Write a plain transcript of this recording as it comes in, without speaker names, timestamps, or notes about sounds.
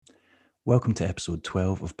Welcome to episode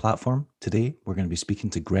 12 of Platform. Today, we're going to be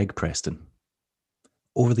speaking to Greg Preston.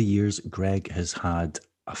 Over the years, Greg has had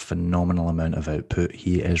a phenomenal amount of output.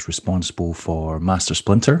 He is responsible for Master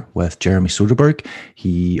Splinter with Jeremy Soderbergh.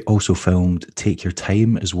 He also filmed Take Your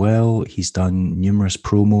Time as well. He's done numerous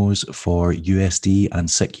promos for USD and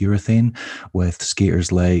Sick Urethane with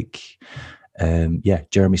skaters like,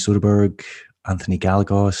 Jeremy Soderbergh, Anthony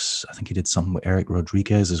Gallegos. I think he did something with Eric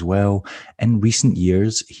Rodriguez as well. In recent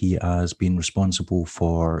years, he has been responsible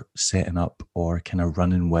for setting up or kind of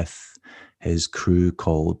running with his crew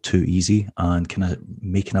called Too Easy and kind of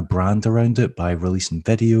making a brand around it by releasing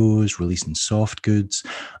videos, releasing soft goods,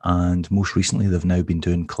 and most recently they've now been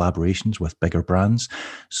doing collaborations with bigger brands.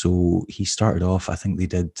 So he started off, I think they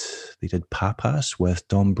did Papas with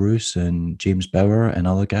Don Bruce and James Bauer and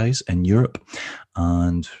other guys in Europe,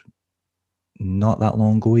 and not that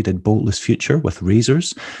long ago, he did Boltless Future with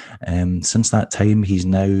Razors. Since that time, he's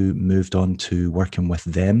now moved on to working with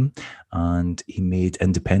them, and he made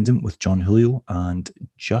Independent with John Julio. And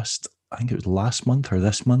I think it was last month or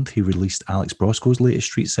this month, he released Alex Brosco's latest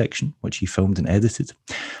Street Section, which he filmed and edited.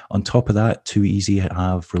 On top of that, Too Easy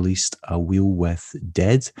have released a wheel with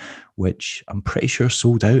Dead, which I'm pretty sure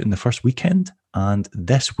sold out in the first weekend. And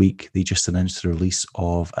this week, they just announced the release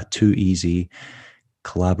of a Too Easy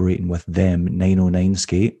collaborating with them 909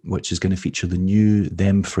 skate, which is going to feature the new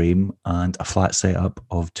them frame and a flat setup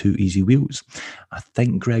of Too Easy wheels. I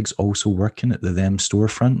think Greg's also working at the them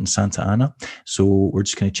storefront in Santa Ana, so we're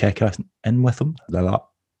just going to check in with him.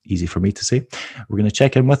 Easy for me to say. We're going to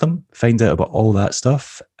check in with him, find out about all that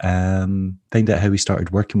stuff, find out how he started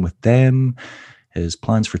working with them, his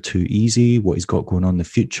plans for Too Easy, what he's got going on in the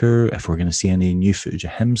future, if we're going to see any new footage of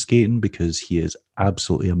him skating, because he is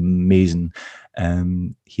absolutely amazing.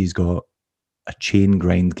 He's got a chain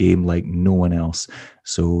grind game like no one else.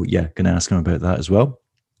 So yeah, going to ask him about that as well.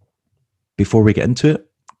 Before we get into it,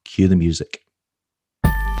 cue the music.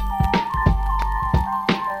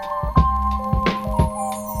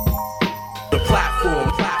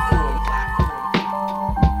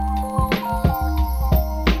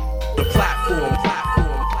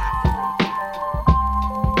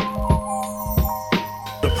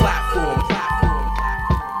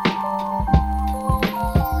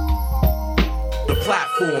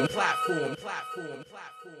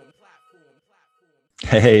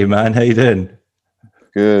 Hey man, how you doing?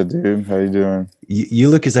 Good, dude. How you doing? You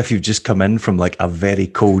look as if you've just come in from like a very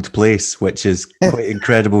cold place, which is quite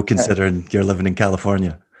incredible considering you're living in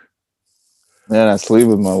California. Man, I sleep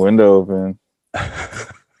with my window open.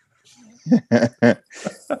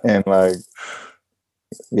 And like,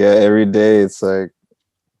 yeah, every day it's like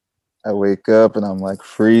I wake up and I'm like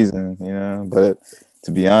freezing, But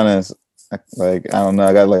to be honest, I don't know,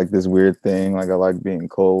 I got like this weird thing. Like I like being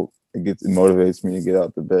cold. It motivates me to get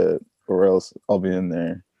out the bed, or else I'll be in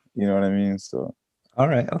there. You know what I mean? So. All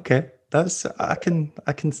right, okay. I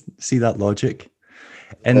can see that logic.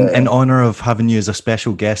 In honor of having you as a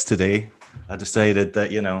special guest today, I decided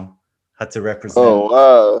that had to represent. Oh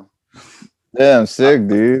wow! Damn, sick,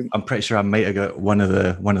 dude. I'm pretty sure I might have got one of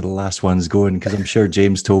the last ones going, because I'm sure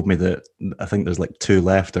James told me that I think there's like 2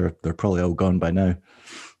 left, or they're probably all gone by now.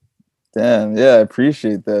 Damn, yeah, I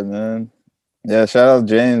appreciate that, man. Yeah, shout out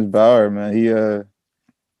James Bauer, man. He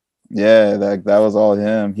yeah, like that was all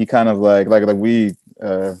him. He kind of like we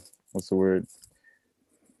what's the word?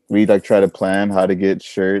 We like try to plan how to get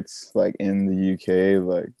shirts like in the UK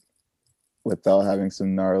like without having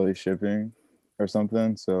some gnarly shipping or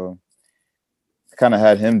something. So I kind of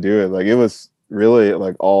had him do it. Like it was really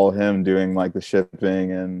like all him doing like the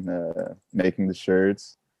shipping and making the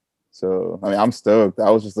shirts. So I mean, I'm stoked. I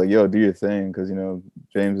was just like, "Yo, do your thing," because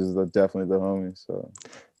James is definitely the homie. So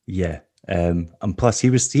yeah, and plus he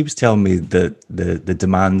was telling me that the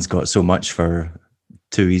demands got so much for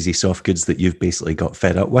Too Easy soft goods that you've basically got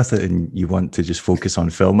fed up with it, and you want to just focus on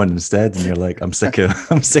filming instead. And you're like, "I'm sick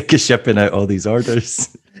of shipping out all these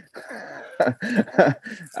orders."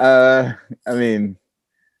 I mean,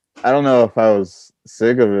 I don't know if I was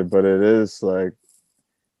sick of it, but it is like,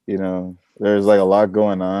 there's like a lot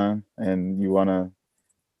going on, and you want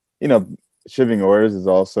to, shipping orders is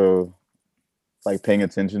also like paying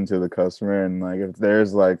attention to the customer. And like, if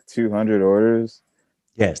there's like 200 orders,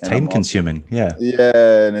 yeah, it's time consuming. Yeah.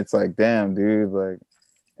 And it's like, damn, dude, like,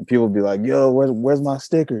 and people be like, yo, where's my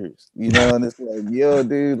stickers? And it's like, yo,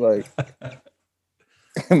 dude, like,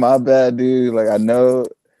 my bad, dude. Like, I know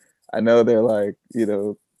they're like,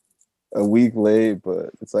 a week late, but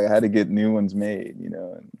it's like I had to get new ones made,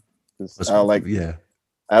 and just,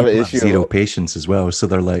 I have an People have issue. zero patience as well. So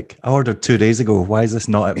they're like, I ordered 2 days ago. Why is this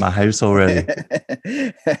not at my house already?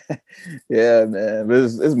 Yeah, man. But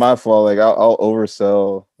it's my fault. Like I'll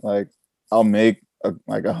oversell. Like I'll make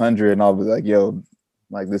like 100, and I'll be like, yo,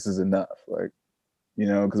 like this is enough. Like, you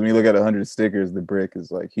know, because when you look at 100 stickers, the brick is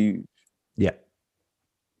like huge. Yeah.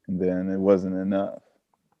 And then it wasn't enough.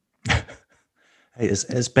 Hey,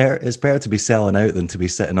 it's better to be selling out than to be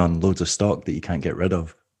sitting on loads of stock that you can't get rid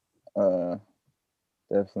of. Uh,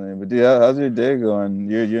 Definitely. But dude, how's your day going?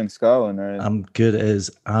 You're in Scotland, right? I'm good.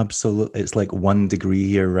 It's like 1 degree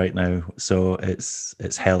here right now, so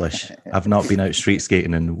it's hellish. I've not been out street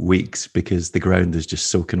skating in weeks because the ground is just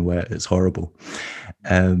soaking wet. It's horrible.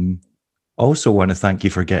 Um, Also want to thank you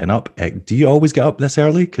for getting up. Do you always get up this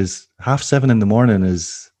early? Because 7:30 in the morning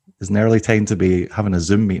is an early time to be having a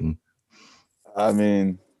Zoom meeting. I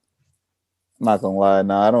mean, I'm not gonna lie,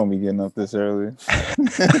 nah, I don't be getting up this early.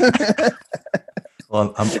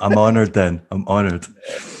 Well, I'm honored then. I'm honored.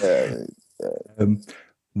 Yeah,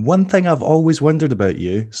 One thing I've always wondered about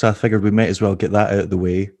you, so I figured we might as well get that out of the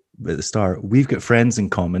way at the start. We've got friends in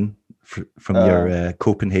common from your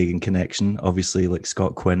Copenhagen connection, obviously, like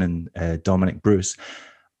Scott Quinn and Dominic Bruce.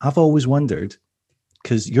 I've always wondered,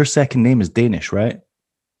 because your second name is Danish, right?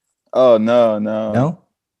 oh No?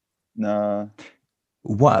 no.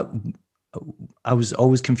 What I was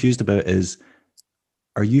always confused about is,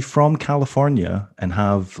 are you from California and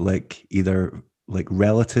have like either like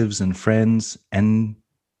relatives and friends in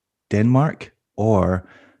Denmark, or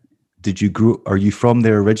are you from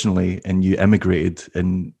there originally and you immigrated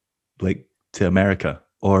and like to America,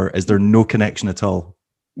 or is there no connection at all?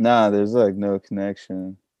 Nah, there's like no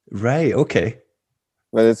connection. Right. Okay.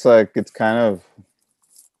 But it's like it's kind of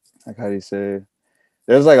like, how do you say?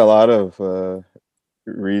 There's like a lot of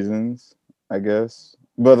reasons, I guess.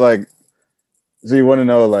 But like, so you want to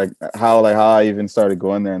know like how I even started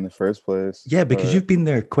going there in the first place? Yeah, because Or you've been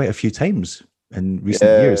there quite a few times in recent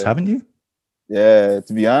years, yeah, haven't you? yeah.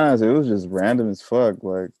 To be honest, it was just random as fuck.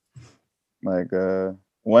 Like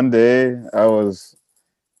one day I was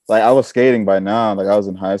skating by now. Like I was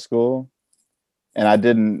in high school, and I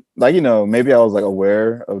didn't like, you know, maybe I was like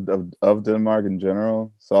aware of Denmark in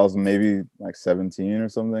general. So I was maybe like 17 or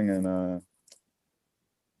something, and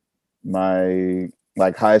my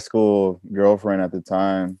like high school girlfriend at the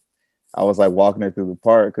time, I was like walking her through the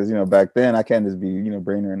park because, you know, back then I can't just be, you know,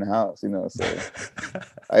 bringing her in the house, you know. So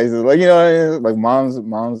I used to, like, you know, like mom's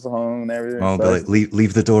home and everything. Mom will So be like,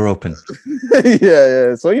 leave the door open.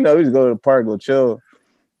 yeah. So, you know, we just go to the park, go chill.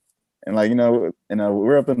 And like, you know,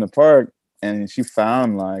 we're up in the park, and she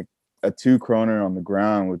found like a 2 kroner on the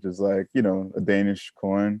ground, which is like, you know, a Danish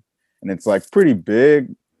coin. And it's like pretty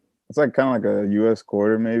big. It's like kind of like a US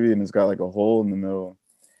quarter maybe, and it's got like a hole in the middle.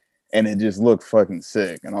 And it just looked fucking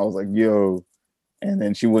sick. And I was like, yo. And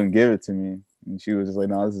then she wouldn't give it to me. And she was just like,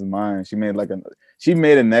 no, this is mine. She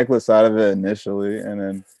made a necklace out of it initially. And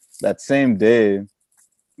then that same day,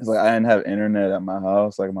 it's like I didn't have internet at my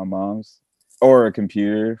house, like my mom's, or a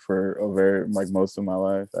computer for like most of my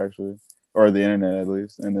life actually, or the internet at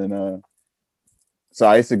least. And then so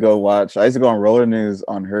I used to go on Roller News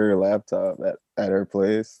on her laptop at her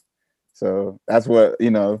place. So that's what,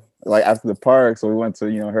 you know, like after the park, so we went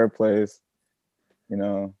to, you know, her place, you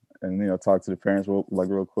know, and, you know, talk to the parents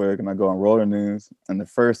real quick, and I go on Roller News, and the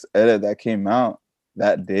first edit that came out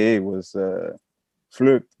that day was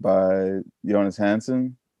Flucht by Jonas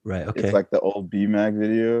Hansen. Right. Okay. It's like the old BMAC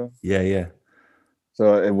video. Yeah.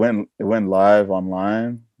 So it went live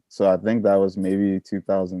online. So I think that was maybe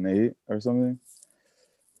 2008 or something.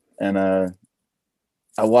 And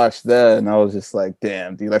I watched that, and I was just like,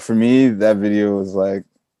 damn, dude. Like for me, that video was like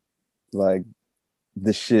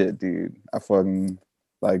the shit, dude. I fucking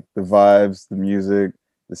like the vibes, the music,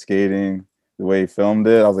 the skating, the way he filmed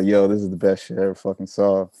it. I was like, yo, this is the best shit I ever fucking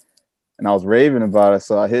saw. And I was raving about it.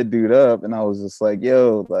 So I hit dude up, and I was just like,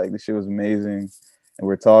 yo, like this shit was amazing. And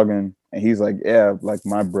we're talking, and he's like, yeah, like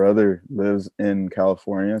my brother lives in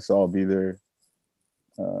California, so I'll be there.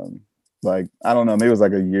 Like, I don't know, maybe it was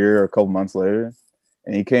like a year or a couple months later.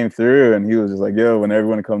 And he came through, and he was just like, yo, whenever you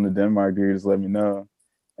want to come to Denmark, dude, just let me know.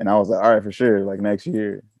 And I was like, all right, for sure, like next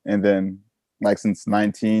year. And then like since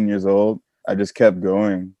 19 years old, I just kept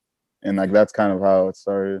going. And like that's kind of how it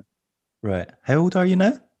started. Right. How old are you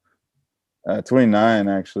now? 29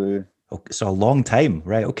 actually. Okay, so a long time,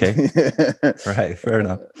 right? Okay. Right, fair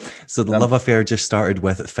enough. So the love affair just started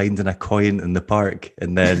with finding a coin in the park,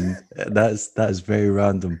 and then that is very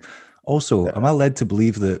random. Also, am I led to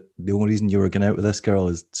believe that the only reason you were going out with this girl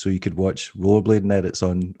is so you could watch rollerblading edits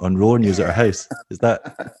on Roller News at her house? Is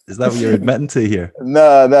that what you're admitting to here?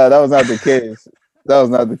 No, that was not the case. That was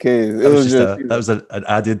not the case. It That was was just just, a that was an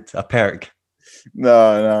added a perk.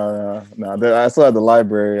 no. I still had the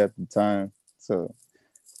library at the time, so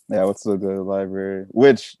yeah, I would still go to the library,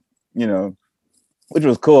 you know, which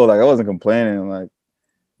was cool. Like I wasn't complaining. Like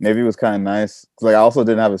maybe it was kind of nice. 'Cause, like I also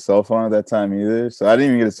didn't have a cell phone at that time either, so I didn't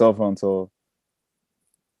even get a cell phone until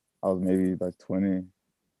I was maybe like 20.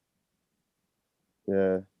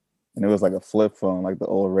 Yeah, and it was like a flip phone, like the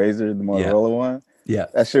old Razor, the Yeah, Motorola one. yeah,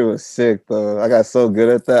 That shit was sick though. I got so good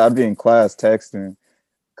at that. I'd be in class texting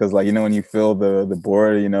because, like, when you fill the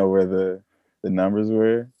board, where the numbers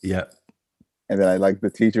were, yeah. and then I like the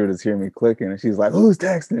teacher would just hear me clicking, and she's like, "Who's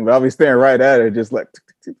texting?" But I'll be staring right at her, just like tick,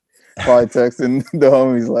 tick, tick, probably texting the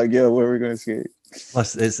homies like, "Yo, where are we gonna skate?"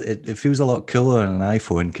 Plus, it feels a lot cooler on an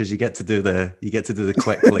iPhone because you get to do the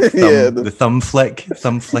quick like Yeah, thumb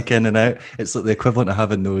flick in and out. It's like the equivalent of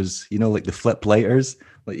having those, like the flip lighters.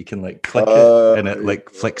 Like you can like click it and it like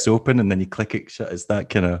flicks open and then you click it shut. It's that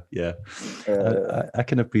kind of yeah. I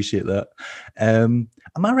can appreciate that. Am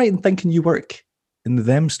I right in thinking you work in the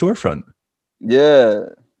them storefront? yeah.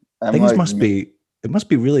 I'm Things like, must be it must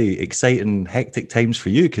be really exciting, hectic times for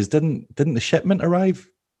you because didn't the shipment arrive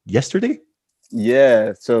yesterday?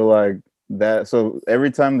 yeah. So like that. So every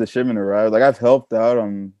time the shipment arrived, like I've helped out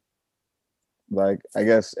on, like, I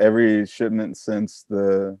guess every shipment since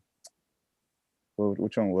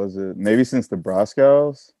which one was it? Maybe since the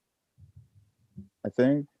Broscows, I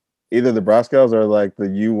think. Either the Broscows or like the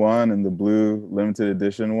U1 and the blue limited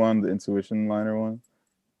edition one, the Intuition liner one.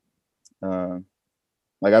 Uh,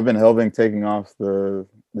 like I've been helping taking off the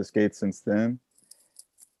skates since then.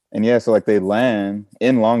 And yeah, so like they land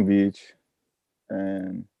in Long Beach,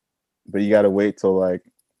 and but you got to wait till like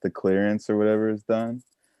the clearance or whatever is done.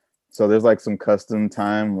 So there's like some custom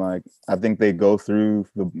time. Like I think they go through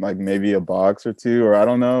like maybe a box or two, or I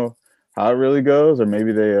don't know how it really goes, or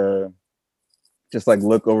maybe they just like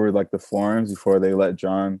look over like the forms before they let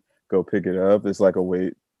John go pick it up. It's like a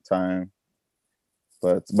wait time.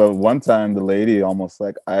 But one time the lady almost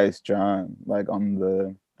like iced John like on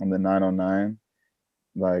the 909.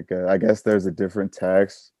 Like I guess there's a different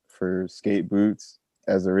tax for skate boots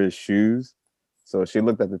as there is shoes. So she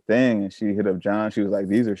looked at the thing and she hit up John. She was like,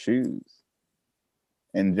 "These are shoes."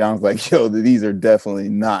 And John's like, "Yo, these are definitely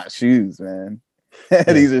not shoes, man. Yeah,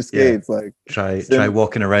 These are yeah. skates." Like, Try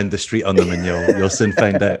walking around the street on them and you'll soon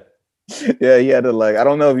find out. yeah, he had to like, I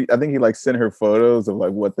don't know. I think he like sent her photos of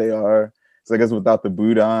like what they are. So I guess without the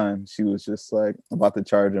boot on, she was just like about to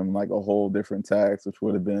charge him like a whole different tax, which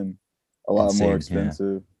would have been a lot more Insane, yeah.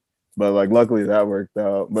 expensive. But like, luckily that worked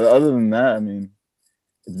out. But other than that, I mean,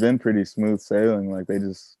 it's been pretty smooth sailing. Like they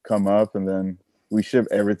just come up and then we ship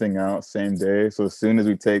everything out same day. So as soon as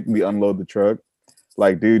we unload the truck,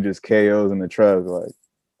 like dude just KOs in the truck.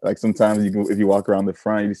 Like sometimes if you walk around the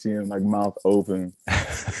front, you see him like mouth open,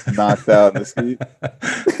 knocked out in the seat.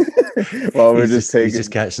 While we're just He's taking,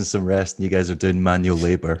 just catching some rest and you guys are doing manual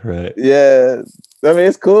labor, right? yeah. I mean,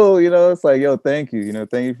 it's cool, it's like, yo, thank you,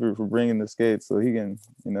 thank you for bringing the skates so he can,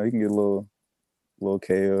 he can get a little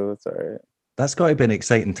KO. It's all right. That's got to be an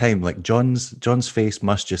exciting time. Like John's face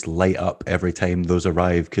must just light up every time those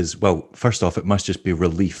arrive. Because, well, first off, it must just be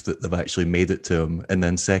relief that they've actually made it to him, and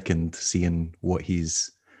then second, seeing what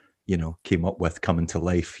he's, came up with coming to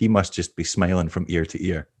life, he must just be smiling from ear to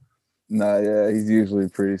ear. Nah, yeah, he's usually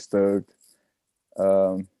pretty stoked.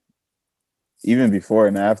 Um, Even before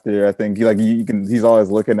and after, I think he's always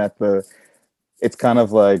looking at it's kind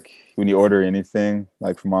of like when you order anything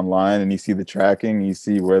like from online and you see the tracking, you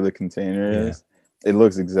see where the container Yeah. is. It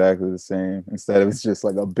looks exactly the same. Instead of it's just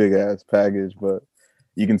like a big ass package, but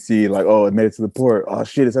you can see like, oh, it made it to the port. Oh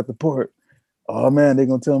shit, it's at the port. Oh man, they're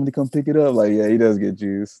gonna tell me to come pick it up. Like, yeah, he does get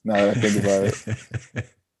juice. Now that I think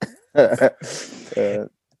about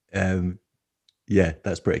it. um, yeah,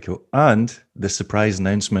 that's pretty cool. And the surprise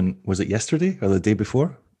announcement, was it yesterday or the day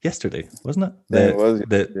before? Yesterday, wasn't it? It was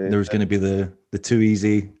That yesterday. there was going to be the Too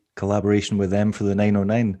Easy collaboration with them for the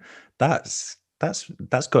 909. That's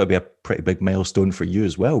got to be a pretty big milestone for you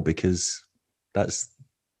as well, because that's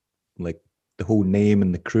like the whole name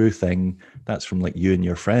and the crew thing. That's from like you and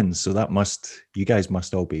your friends. So you guys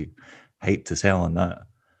must all be hyped to sell on that.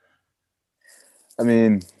 I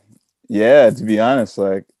mean, yeah, to be honest,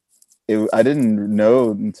 like I didn't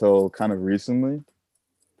know until kind of recently.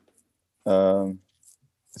 Um,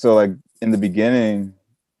 so like in the beginning,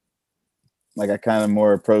 like I kind of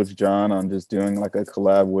more approached John on just doing like a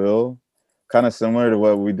collab will, kind of similar to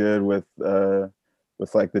what we did with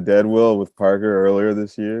like the Dead Will with Parker earlier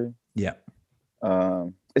this year. Yeah.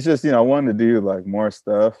 It's just, I wanted to do like more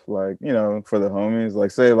stuff, like, for the homies.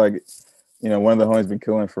 Like say like, one of the homies been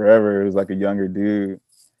killing forever. It was like a younger dude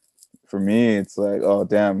for me, it's like, oh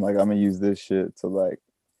damn, like I'm gonna use this shit to like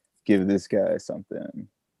give this guy something.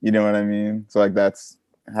 You know what I mean? So like that's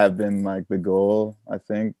have been like the goal, I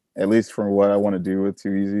think, at least for what I want to do with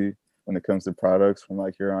Too Easy when it comes to products from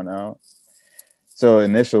like here on out. So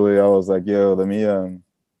initially I was like, yo, let me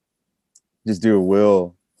just do a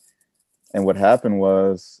will. And what happened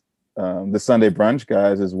was the Sunday brunch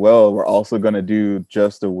guys as well were also gonna do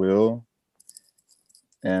just a will.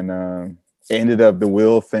 And ended up the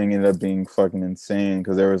wheel thing ended up being fucking insane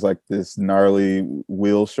because there was like this gnarly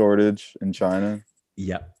wheel shortage in China.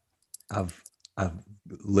 Yeah, I've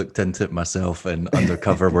looked into it myself, and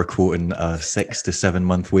Undercover were quoting a 6 to 7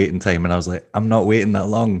 month waiting time, and I was like, I'm not waiting that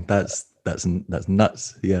long. That's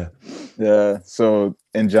nuts. Yeah. Yeah. So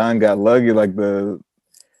and John got lucky. Like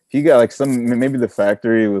he got like maybe the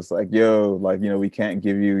factory was like, yo, like we can't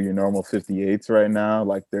give you your normal 58s right now.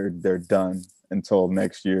 Like they're done until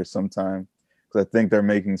next year sometime. Because I think they're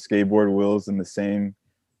making skateboard wheels in the same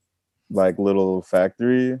like little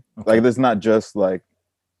factory. Okay. Like there's not just like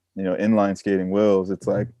inline skating wheels. It's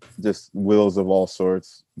like just wheels of all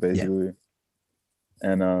sorts basically.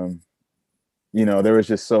 Yeah. And there was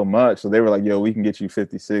just so much. So they were like, yo, we can get you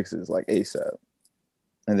 56s like ASAP.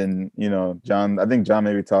 And then, John, I think John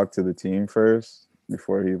maybe talked to the team first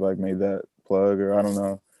before he like made that plug, or I don't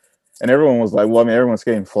know. And everyone was like, well, I mean, everyone's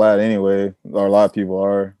skating flat anyway, or a lot of people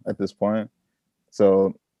are at this point.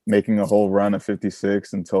 So making a whole run of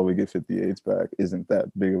 56 until we get 58s back isn't that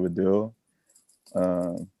big of a deal.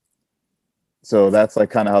 So that's like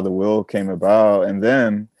kind of how the will came about. And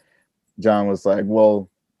then John was like, well,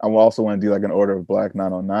 I also want to do like an Order of Black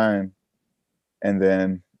 909. And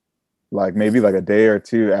then like maybe like a day or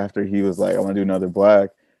two after he was like, I want to do another black,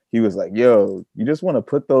 he was like, yo, you just want to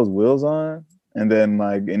put those wheels on? And then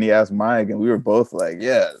like, and he asked Mike, and we were both like,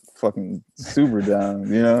 yeah, fucking super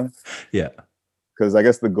down, Yeah. Because I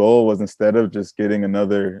guess the goal was, instead of just getting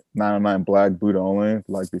another 909 black boot only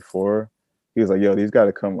like before, he was like, yo, these got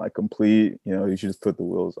to come like complete, you should just put the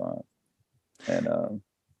wheels on. And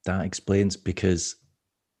that explains, because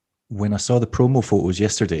when I saw the promo photos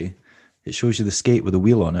yesterday, it shows you the skate with a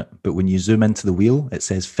wheel on it, but when you zoom into the wheel, it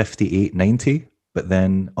says 5890. But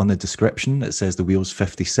then on the description, it says the wheel's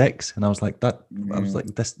 56. And I was like, I was like,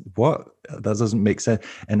 what? That doesn't make sense.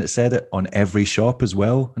 And it said it on every shop as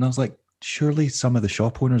well. And I was like, surely some of the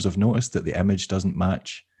shop owners have noticed that the image doesn't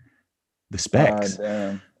match the specs.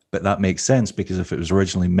 But that makes sense, because if it was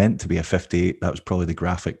originally meant to be a 58, that was probably the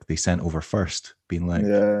graphic they sent over first, being like,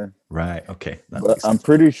 yeah, right, okay. But I'm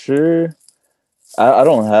pretty sure, I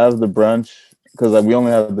don't have the brunch because like we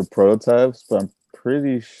only have the prototypes, but I'm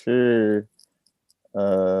pretty sure,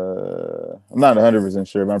 I'm not 100%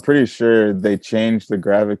 sure, but I'm pretty sure they changed the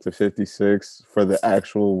graphic to 56 for the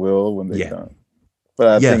actual wheel when they done. But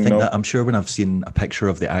I think that, I'm sure when I've seen a picture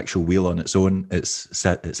of the actual wheel on its own, it's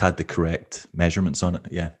had the correct measurements on it.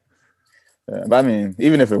 Yeah. But I mean,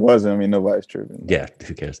 even if it wasn't, I mean, nobody's tripping. Yeah,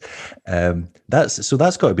 who cares?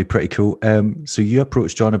 That's got to be pretty cool. So you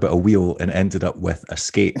approached John about a wheel and ended up with a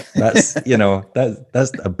skate. That's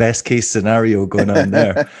that's a best case scenario going on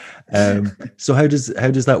there. So how does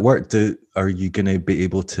that work? Are you going to be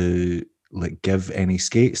able to like give any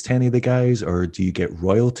skates to any of the guys, or do you get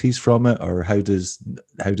royalties from it, or how does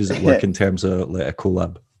it work in terms of like a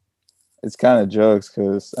collab? It's kind of jokes,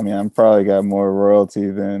 because I mean, I'm probably got more royalty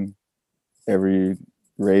than every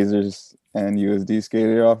Razors and USD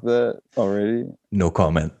skater off that already. No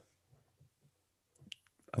comment.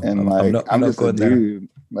 And I'm just a dude.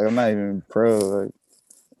 Like, I'm not even pro. Like,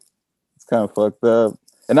 it's kind of fucked up.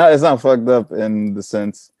 And it's not fucked up in the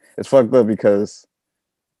sense, it's fucked up because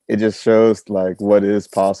it just shows like what is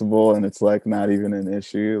possible, and it's like not even an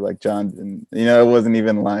issue. Like John didn't, it wasn't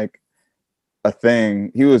even like a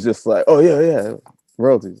thing. He was just like, oh yeah,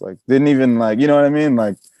 royalties. Like, didn't even like, you know what I mean?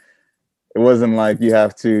 Like, it wasn't like you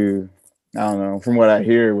have to, I don't know, from what I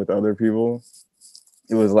hear with other people,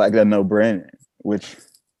 it was like a no-brainer, which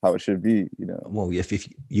how it should be, Well, if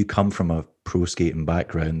you come from a pro skating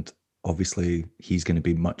background, obviously he's going to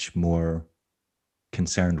be much more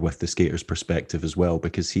concerned with the skater's perspective as well,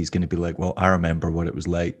 because he's going to be like, well, I remember what it was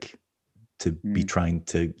like to be trying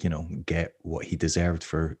to, get what he deserved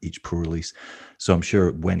for each pro release. So I'm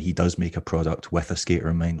sure when he does make a product with a skater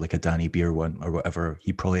in mind, like a Danny Beer one or whatever,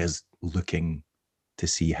 he probably is looking to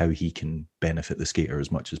see how he can benefit the skater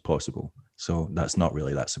as much as possible. So that's not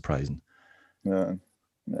really that surprising. Yeah.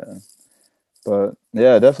 But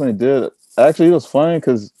yeah, definitely did. Actually, it was funny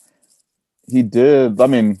because he did. I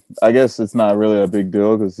mean, I guess it's not really a big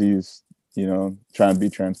deal because he's, trying to be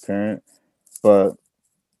transparent. But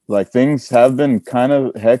like, things have been kind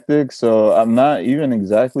of hectic, so I'm not even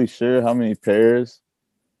exactly sure how many pairs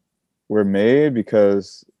were made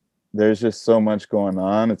because there's just so much going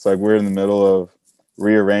on. It's like we're in the middle of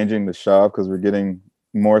rearranging the shop because we're getting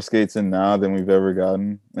more skates in now than we've ever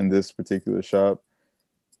gotten in this particular shop.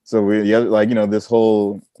 So we, yeah, like, you know, this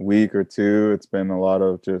whole week or two, it's been a lot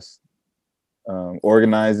of just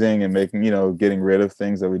organizing and making, you know, getting rid of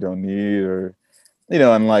things that we don't need, or, you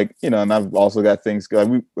know, and like, you know, and I've also got things, like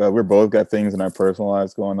we're both got things in our personal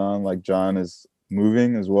lives going on. Like John is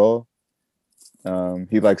moving as well.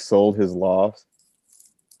 He like sold his loft,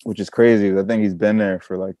 which is crazy. I think he's been there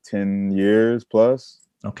for like 10 years plus.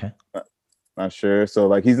 Okay. Not sure. So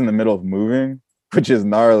like he's in the middle of moving, which is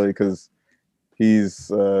gnarly because he's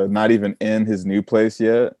not even in his new place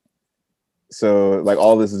yet. So like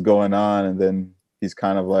all this is going on, and then he's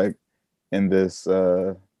kind of like in this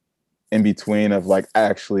in between of like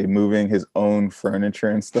actually moving his own furniture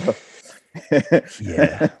and stuff.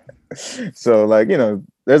 Yeah. So like, you know,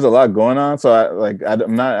 there's a lot going on. So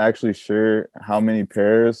I'm not actually sure how many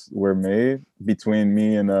pairs were made between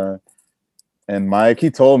me and Mike. He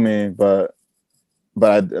told me, but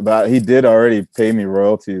he did already pay me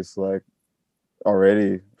royalties like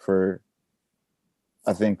already for,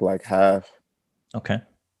 I think, like half. Okay.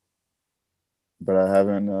 But I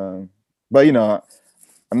haven't. But you know,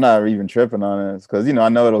 I'm not even tripping on it because, you know, I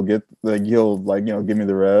know it'll get like, he'll like, you know, give me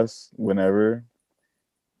the rest whenever.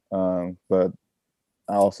 But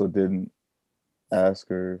I also didn't ask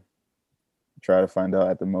or try to find out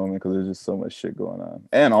at the moment because there's just so much shit going on.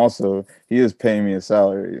 And also, he is paying me a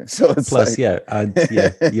salary, so it's Plus, like, yeah, and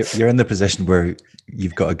yeah, you're in the position where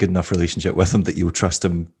you've got a good enough relationship with him that you'll trust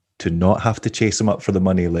him to not have to chase him up for the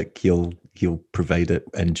money. Like he'll provide it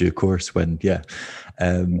in due course when, yeah.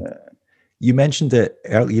 Um, yeah. You mentioned it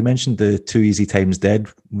earlier. You mentioned the Too Easy Times Dead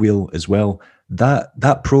wheel as well. That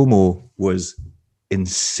promo was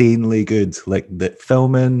insanely good. Like the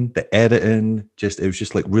filming, the editing, just it was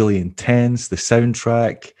just like really intense. The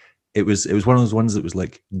soundtrack, it was one of those ones that was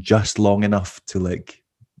like just long enough to like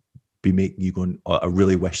be making you going, oh, I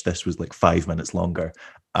really wish this was like 5 minutes longer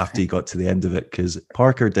after you got to the end of it, because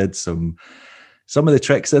Parker did some of the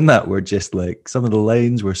tricks in that were just like, some of the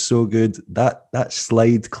lines were so good. That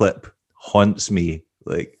slide clip haunts me.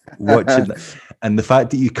 Like watching that. And the fact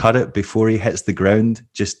that you cut it before he hits the ground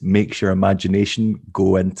just makes your imagination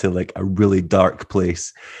go into like a really dark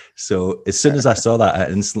place. So as soon as I saw that,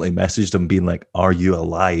 I instantly messaged him being like, "Are you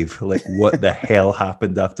alive? Like what the hell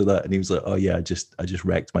happened after that?" And he was like, "Oh yeah, I just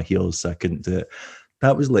wrecked my heels, so I couldn't do it."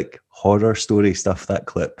 That was like horror story stuff, that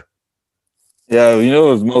clip. Yeah, you know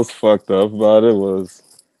what was most fucked up about it was,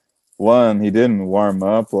 one, he didn't warm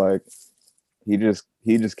up. Like he just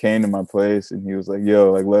came to my place and he was like,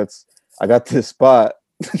 "Yo, like I got this spot."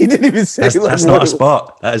 He didn't even say like That's what not a it was.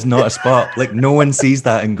 spot. That is not a spot. Like no one sees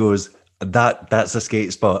that and goes, that's a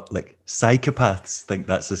skate spot. Like psychopaths think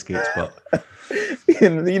that's a skate spot.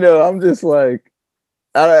 And you know, I'm just like,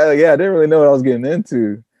 yeah, I didn't really know what I was getting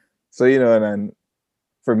into. So, you know, and then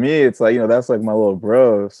for me, it's like, you know, that's like my little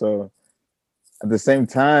bro. So at the same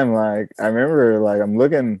time, like I remember like I'm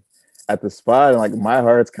looking at the spot and like my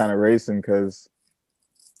heart's kind of racing because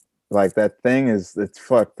like that thing it's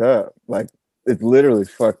fucked up. Like it's literally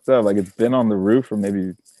fucked up. Like it's been on the roof for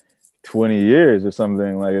maybe 20 years or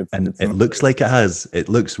something. Like And it's it not, looks like it has. It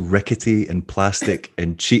looks rickety and plastic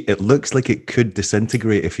and cheap. It looks like it could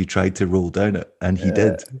disintegrate if you tried to roll down it. And he uh,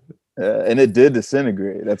 did. and it did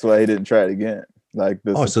disintegrate. That's why he didn't try it again. Like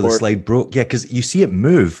the Oh, so the support. slide broke. Yeah, because you see it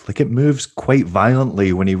move. Like it moves quite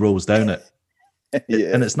violently when he rolls down it. And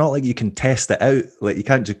Yeah. it's not like you can test it out. Like you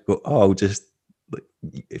can't just go, oh, I'll just like,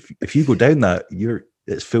 if you go down that,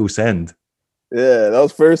 it's full send. Yeah, that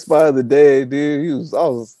was first spot of the day, dude. I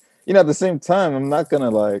was, you know, at the same time, I'm not gonna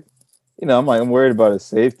like, you know, I'm worried about his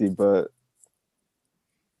safety, but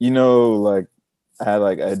you know, like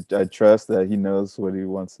I trust that he knows what he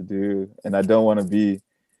wants to do, and I don't want to be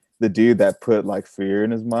the dude that put like fear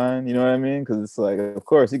in his mind. You know what I mean? Because it's like, of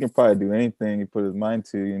course, he can probably do anything he put his mind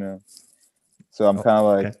to. You know, so I'm Oh, kind of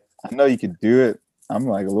like, okay. I know you could do it. I'm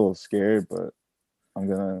like a little scared, but I'm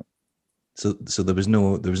gonna. So there was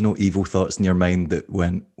no evil thoughts in your mind that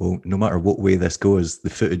went, well, no matter what way this goes, the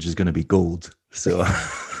footage is going to be gold. So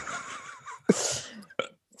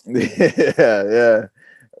Yeah, yeah.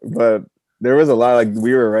 But there was a lot, like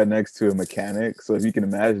we were right next to a mechanic, so if you can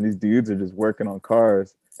imagine, these dudes are just working on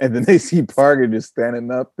cars, and then they see Parker just standing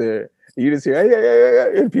up there. You just hear, hey, hey,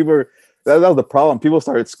 hey, hey, and people are, that was the problem. People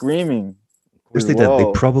started screaming of course as they did. They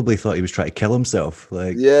well. probably thought he was trying to kill himself.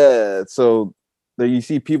 Like, Yeah, so there you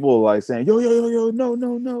see people like saying, yo, yo, yo, yo, no,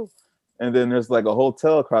 no, no. And then there's like a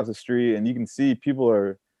hotel across the street, and you can see people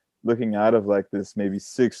are looking out of like this maybe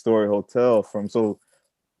 6-story hotel from, so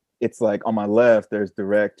it's like on my left there's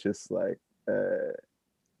direct, just like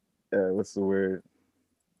what's the word,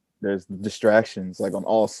 there's distractions like on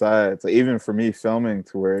all sides, like even for me filming,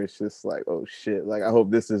 to where it's just like, oh shit, like I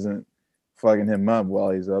hope this isn't fucking him up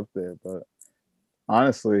while he's up there. But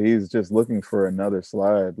honestly, he's just looking for another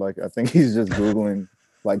slide. Like I think he's just googling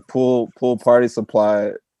like pool party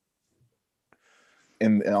supply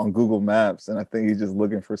in on Google Maps, and I think he's just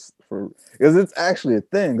looking for because it's actually a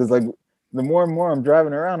thing. Because like the more and more I'm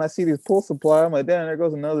driving around, I see these pool supply. I'm like, damn, there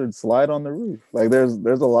goes another slide on the roof. Like there's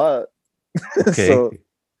a lot. Okay. So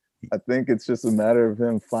I think it's just a matter of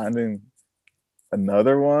him finding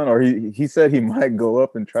another one, or he said he might go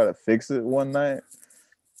up and try to fix it one night.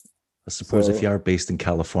 I suppose if So you are based in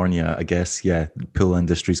California, I guess, yeah, the pool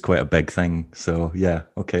industry is quite a big thing. So yeah,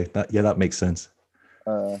 okay, that makes sense.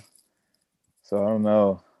 uh so I don't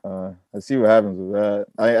know. Let's see what happens with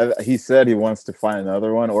that. He said he wants to find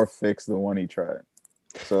another one or fix the one he tried.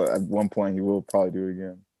 So at one point he will probably do it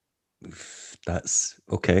again. That's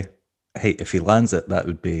okay. Hey, if he lands it, that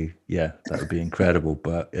would be, yeah, that would be incredible.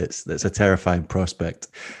 But it's a terrifying prospect.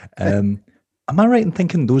 Am I right in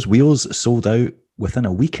thinking those wheels sold out within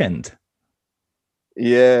a weekend?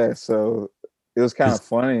 Yeah, so it was kind of Because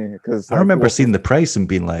funny because I like, remember well, seeing the price and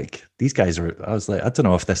being like, these guys are. I was like, I don't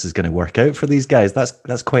know if this is going to work out for these guys.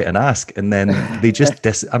 That's quite an ask. And then they just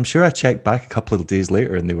I'm sure I checked back a couple of days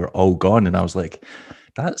later and they were all gone. And I was like,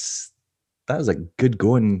 that's that is a good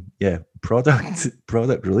going, yeah,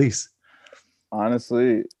 product release.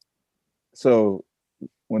 honestly, so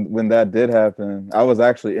when that did happen, I was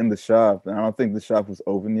actually in the shop, and I don't think the shop was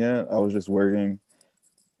open yet. I was just working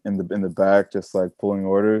in the back, just like pulling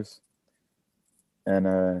orders.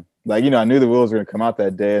 And like, I knew the wheels were gonna come out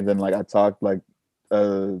that day, and then like I talked like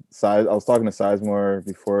size I was talking to Sizemore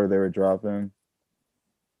before they were dropping,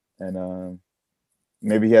 and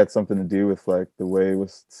maybe he had something to do with like the way it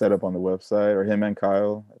was set up on the website, or him and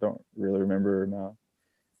Kyle. I don't really remember now.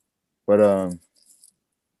 But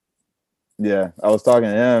yeah, I was talking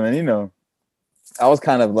to him, and I was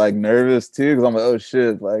kind of like nervous too, because I'm like, oh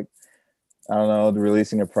shit, like I don't know,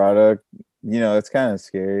 releasing a product, it's kind of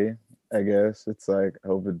scary. I guess it's like, I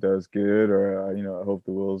hope it does good, or I hope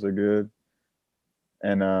the wheels are good,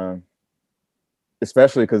 and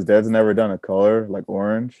especially because Dead's never done a color like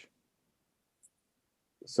orange,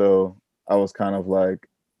 so I was kind of like,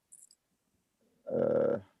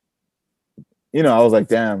 uh, I was like,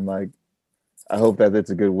 damn, like I hope that it's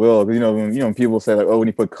a good wheel, because when people say like, oh, when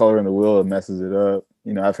you put color in the wheel, it messes it up.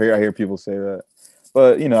 I hear people say that,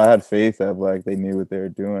 but I had faith that like they knew what they were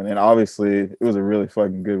doing, and obviously it was a really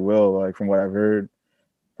fucking good wheel. Like from what I've heard,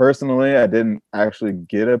 personally, I didn't actually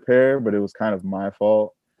get a pair, but it was kind of my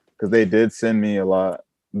fault because they did send me a lot.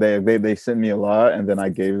 They sent me a lot, and then I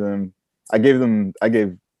gave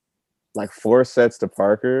like 4 sets to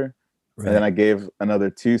Parker, and then Right. I gave another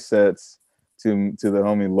 2 sets to the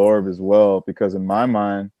homie Lorb as well, because in my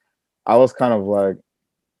mind, I was kind of like,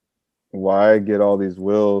 why get all these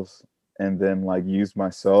wheels and then like use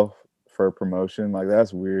myself for promotion? Like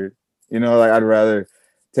that's weird. Like I'd rather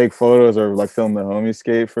take photos or like film the homie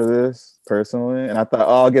skate for this personally. And I thought,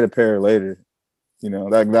 oh, I'll get a pair later.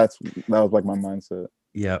 That was like my mindset.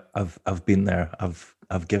 Yeah, I've been there.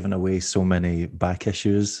 I've given away so many back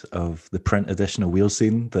issues of the print edition of Wheel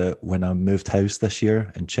Scene that when I moved house this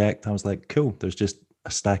year and checked, I was like, cool, there's just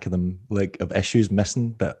a stack of them, like of issues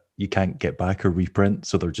missing that you can't get back or reprint.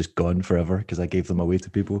 So they're just gone forever because I gave them away to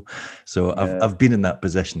people. So Yeah, I've been in that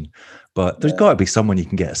position. But there's yeah. gotta be someone you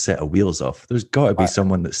can get a set of wheels off. There's gotta be I,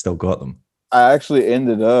 someone that's still got them. I actually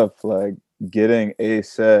ended up like getting a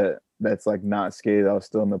set that's like not skated. I was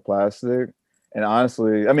still in the plastic. And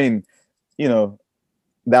honestly, I mean, you know,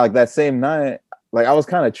 that same night, like I was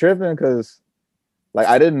kind of tripping because like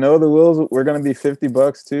I didn't know the wheels were gonna be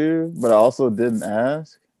 $50 too, but I also didn't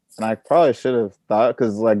ask, and I probably should have thought,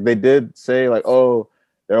 because like they did say like, oh,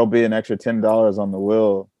 there'll be an extra $10 on the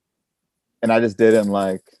wheel, and I didn't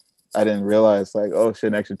realize like, oh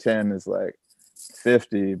shit, an extra 10 is like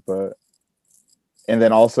 50, but and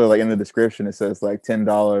then also like in the description it says like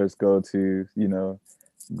 $10 go to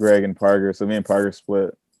Greg and Parker, so me and Parker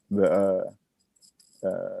split the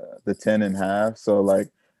 10 in half. So like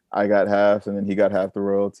I got half and then he got half the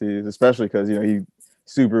royalties, especially because he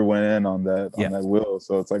super went in on Yeah. that will.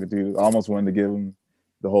 So it's like, dude, I almost wanted to give him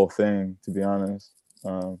the whole thing, to be honest.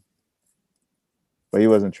 But he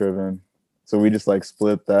wasn't tripping. So we just like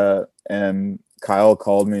split that, and Kyle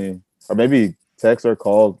called me, or maybe text or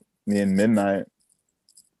called me in midnight.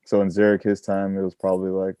 So in Zurich his time, it was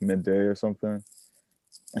probably like midday or something.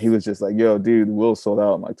 He was just like, "Yo, dude, Will sold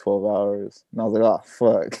out in like 12 hours," and I was like, "Oh,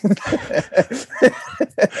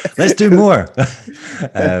 Let's do fuck." more.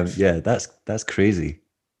 Yeah, that's crazy.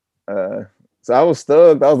 uh, so I was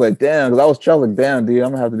stoked. I was like, "Damn," because I was like, "Damn, dude,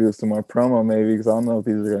 I'm gonna have to do some more promo maybe because I don't know if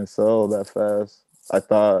these are gonna sell that fast." I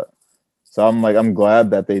thought so. I'm like, I'm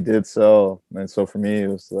glad that they did sell, and so for me, it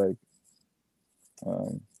was like,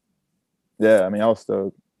 um, yeah. I mean, I was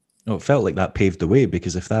stoked. No, it felt like that paved the way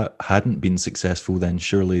because if that hadn't been successful, then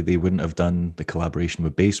surely they wouldn't have done the collaboration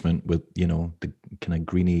with Basement with, the kind of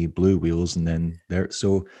greeny blue wheels and then there.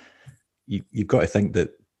 So you've got to think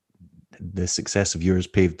that the success of yours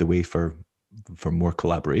paved the way for more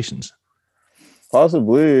collaborations.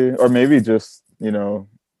 Possibly, or maybe just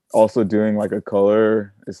also doing like a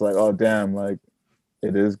color. It's like, oh damn, like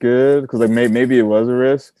it is good because like maybe it was a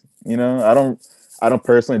risk. I don't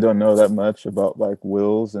personally don't know that much about like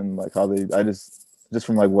wills and like how they. I just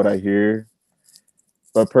from like what I hear.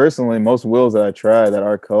 But personally, most wills that I try that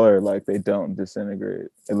are color, like they don't disintegrate.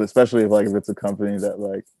 Especially if it's a company that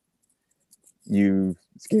like you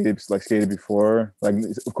skated before. Like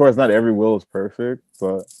of course, not every will is perfect,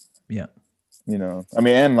 but Yeah. I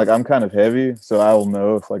mean, and like I'm kind of heavy, so I will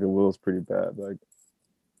know if like a wheel is pretty bad. Like,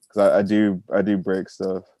 because I do break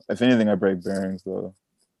stuff. If anything, I break bearings though.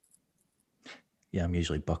 Yeah, I'm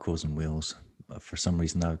usually buckles and wheels. But for some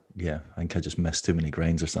reason, I think I just missed too many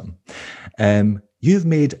grinds or something. You've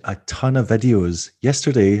made a ton of videos.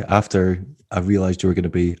 Yesterday, after I realized you were going to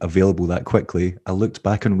be available that quickly, I looked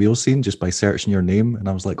back on Wheel Scene just by searching your name, and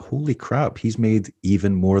I was like, "Holy crap! He's made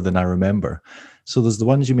even more than I remember." So there's the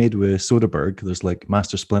ones you made with Soderbergh. There's like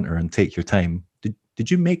Master Splinter and Take Your Time.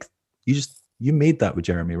 Did you make you made that with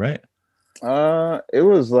Jeremy, right? It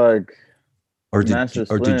was like Or Master did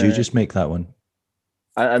you Splinter. just make that one?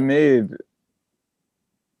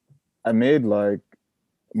 I made like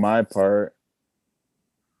my part.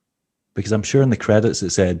 Because I'm sure in the credits it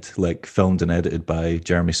said like filmed and edited by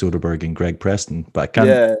Jeremy Soderbergh and Greg Preston, but I can't.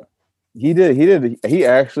 Yeah, he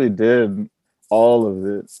actually did all of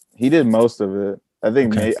it. He did most of it. I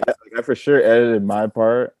think Okay. I for sure edited my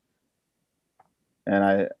part, and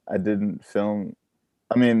I didn't film.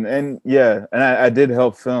 I mean, and yeah, and I did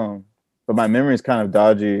help film, but my memory is kind of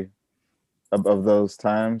dodgy of those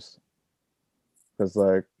times because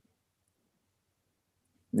like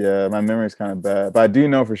yeah, my memory is kind of bad. But I do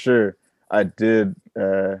know for sure I did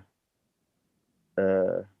uh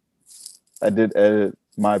I did edit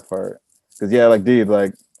my part because yeah, like dude,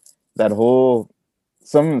 like that whole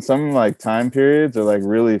some like time periods are like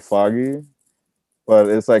really foggy, but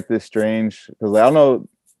it's like this strange because I don't know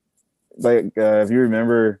like if you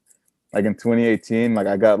remember like in 2018 like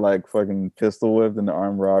I got like fucking pistol whipped in the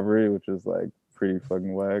armed robbery, which is like pretty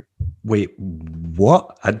fucking whack. Wait,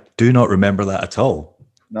 what? I do not remember that at all.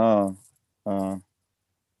 No, uh,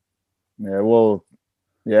 yeah, well,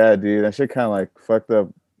 yeah, dude, that shit kind of like fucked up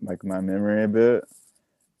like my memory a bit.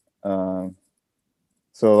 Um,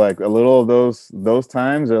 so like a little of those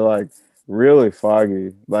times are like really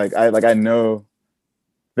foggy. Like I know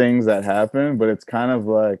things that happen, but it's kind of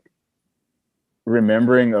like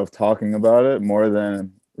remembering of talking about it more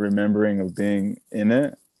than remembering of being in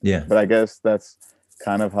it. Yeah. But I guess that's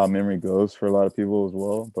kind of how memory goes for a lot of people as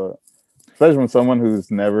well. But especially when someone who's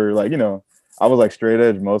never like, I was like straight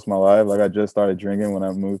edge most of my life. Like I just started drinking when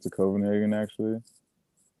I moved to Copenhagen actually.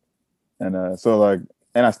 And so like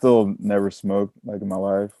and I still never smoked like in my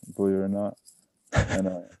life, believe it or not.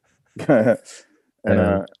 And and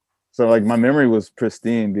Um, so like my memory was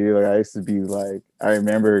pristine, dude. Like I used to be like I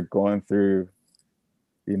remember going through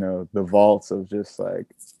the vaults of just like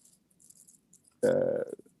uh,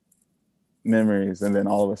 memories, and then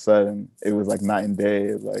all of a sudden it was like night and day.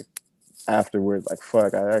 It was like afterwards, like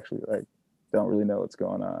fuck, I actually like don't really know what's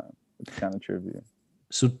going on. It's kind of trivial.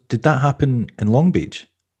 so did that happen in Long Beach?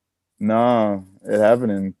 No, it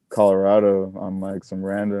happened in Colorado on like some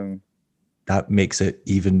random. That makes it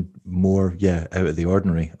even more, yeah, out of the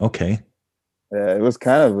ordinary. Okay. Yeah, it was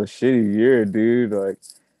kind of a shitty year, dude. Like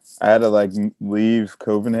I had to like leave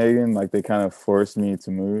Copenhagen. Like they kind of forced me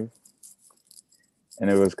to move, and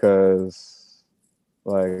it was because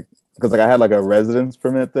I had like a residence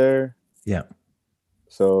permit there, Yeah.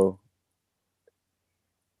 so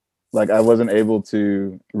like I wasn't able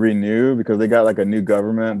to renew because they got like a new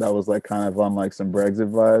government that was like kind of on like some Brexit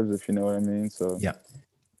vibes, if you know what I mean. So Yeah.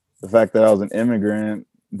 the fact that I was an immigrant,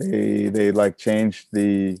 they like changed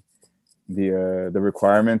the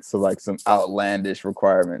requirements to like some outlandish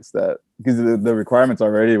requirements that because the requirements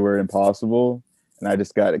already were impossible, and I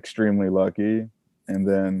just got extremely lucky. And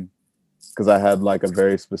then because I had like a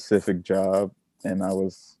very specific job, and I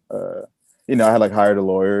was I had like hired a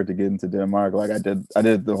lawyer to get into Denmark. Like I did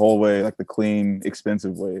the whole way, like the clean,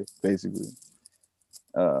 expensive way, basically.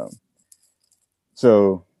 Um,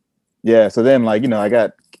 so yeah, so then like, I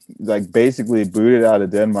got like basically booted out of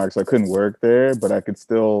Denmark, so I couldn't work there, but I could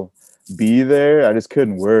still be there. I just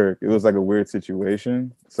couldn't work. It was like a weird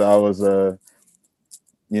situation. So I was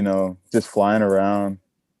just flying around,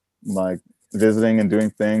 like visiting and doing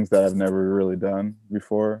things that I've never really done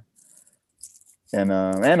before. And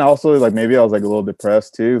also like maybe I was like a little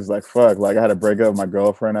depressed too. It was like fuck, like I had to break up with my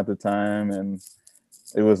girlfriend at the time, and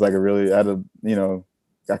it was like I had to,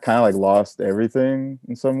 I kind of like lost everything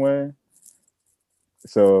in some way.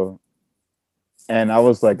 So, and I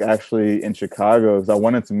was like actually in Chicago because I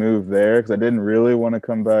wanted to move there because I didn't really want to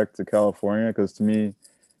come back to California, because to me,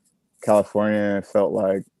 California felt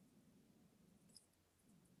like,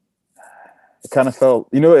 it kind of felt,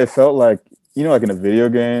 it felt like, like in a video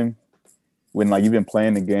game when like you've been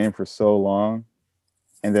playing the game for so long,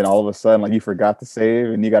 and then all of a sudden like you forgot to save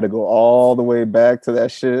and you got to go all the way back to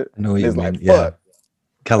that shit. I know what you It's mean. like Yeah. fuck.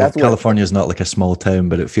 That's what California is not like a small town,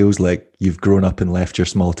 but it feels like you've grown up and left your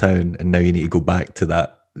small town, and now you need to go back to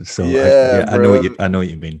that. So Yeah, bro. I know what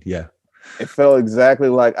you mean. Yeah, It felt exactly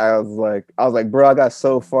like I was like, bro, I got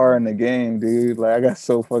so far in the game, dude. Like I got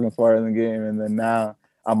so fucking far in the game, and then now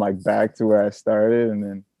I'm like back to where I started, and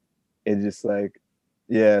then it just like,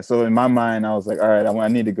 yeah. So in my mind, I was like, all right, I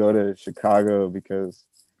need to go to Chicago because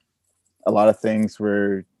a lot of things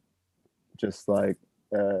were just uh,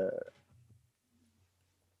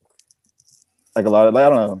 like a lot of, like, I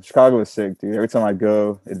don't know. Chicago was sick, dude. Every time I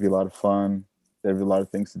go, it'd be a lot of fun. There'd be a lot of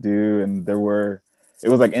things to do, and it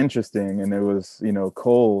was like interesting, and it was,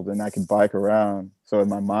 cold, and I could bike around. So in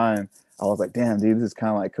my mind, I was like, damn, dude, this is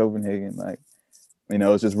kind of like Copenhagen. Like,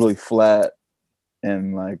 it's just really flat,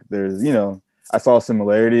 and like there's, I saw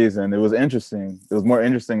similarities, and it was interesting. It was more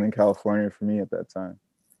interesting than California for me at that time.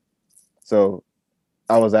 So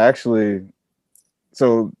I was actually,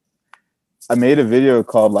 so I made a video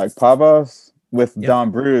called like Pavas with yep.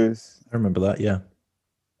 Don Bruce. I remember that. Yeah.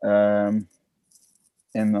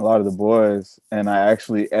 And a lot of the boys, and I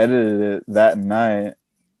actually edited it that night,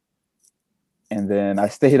 and then I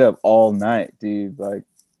stayed up all night, dude. Like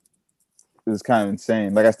it was kind of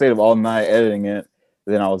insane. Like I stayed up all night editing it.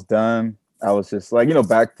 Then I was done. I was just like,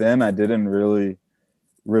 back then I didn't really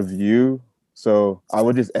review, so I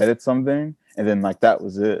would just edit something, and then like that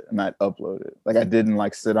was it, and I'd upload it. Like I didn't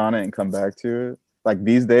like sit on it and come back to it. Like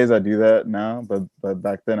these days I do that now, but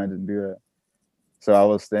back then I didn't do that. So I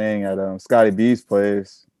was staying at Scotty B's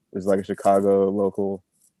place. It's like a Chicago local,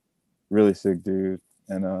 really sick dude.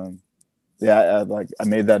 And yeah, I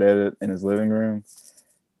made that edit in his living room.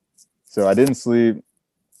 So I didn't sleep,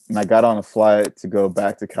 and I got on a flight to go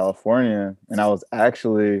back to California, and I was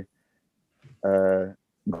actually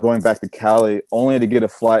going back to Cali only to get a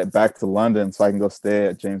flight back to London so I can go stay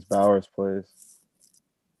at James Bauer's place.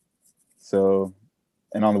 So,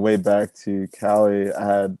 and on the way back to Cali, I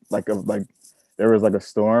had there was like a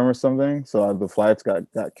storm or something, so the flights got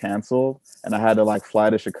canceled, and I had to like fly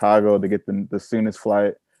to Chicago to get the soonest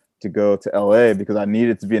flight to go to LA, because I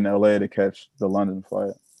needed to be in LA to catch the London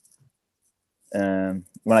flight. And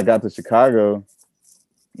when I got to Chicago,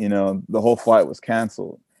 the whole flight was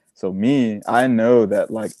canceled. So I know that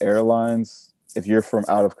like airlines, if you're from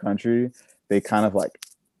out of country, they kind of like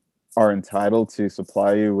are entitled to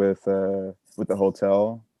supply you with the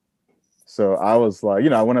hotel. So I was like,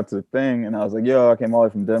 I went up to the thing, and I was like, yo, I came all the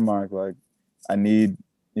way from Denmark. Like, I need,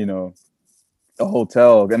 a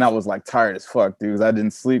hotel. And I was like tired as fuck, dude, because I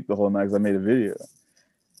didn't sleep the whole night because I made a video.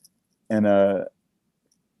 And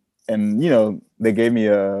they gave me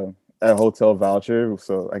a hotel voucher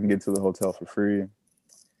so I can get to the hotel for free.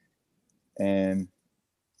 And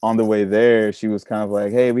on the way there, she was kind of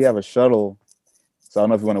like, hey, we have a shuttle, so I don't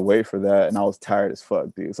know if you want to wait for that. And I was tired as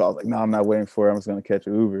fuck, dude. So I was like, no, I'm not waiting for it. I'm just going to catch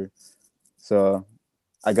an Uber. So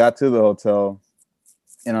I got to the hotel,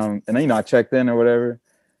 and I checked in or whatever,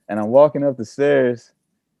 and I'm walking up the stairs,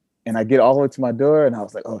 and I get all the way to my door, and I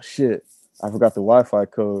was like, oh shit, I forgot the Wi-Fi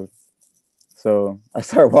code. So I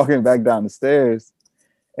start walking back down the stairs,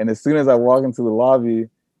 and as soon as I walk into the lobby,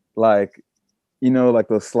 like, like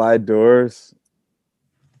those slide doors,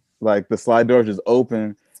 like the slide doors just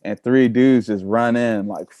open, and three dudes just run in,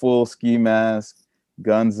 like full ski mask,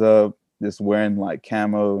 guns up, just wearing like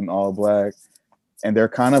camo and all black. And they're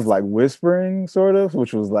kind of like whispering, sort of,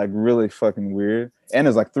 which was like really fucking weird. And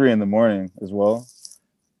it's like 3 a.m. as well.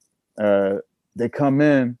 They come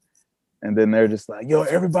in, and then they're just like, yo,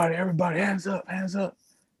 everybody, hands up.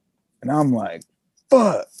 And I'm like,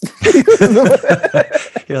 fuck.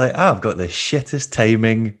 You're like, I've got the shittest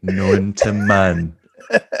timing known to man.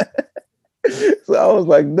 So I was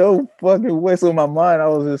like, no fucking way. So in my mind, I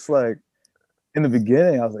was just like, in the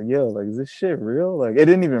beginning, I was like, yo, like, is this shit real? Like, it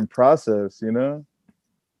didn't even process, you know?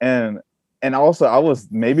 And also I was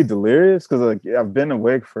maybe delirious because like I've been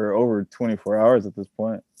awake for over 24 hours at this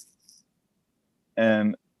point.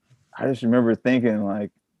 And I just remember thinking like,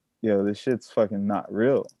 yo, this shit's fucking not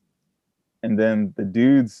real. And then the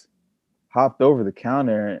dudes hopped over the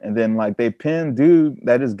counter and then like they pinned dude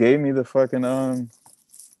that just gave me the fucking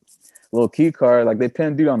little key card, like they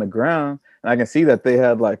pinned dude on the ground and I can see that they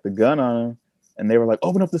had like the gun on him and they were like,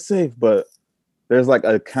 open up the safe, but there's like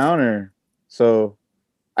a counter. So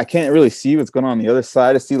I can't really see what's going on the other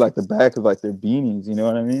side. I see like the back of like their beanies, you know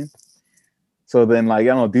what I mean? So then like, I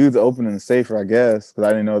don't know, dudes opening the safe, I guess, because I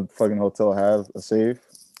didn't know the fucking hotel had a safe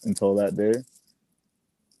until that day.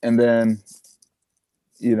 And then,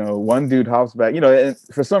 you know, one dude hops back, you know, and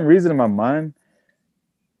for some reason in my mind,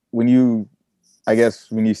 when you, I guess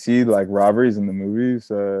when you see like robberies in the movies,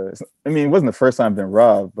 I mean, it wasn't the first time I've been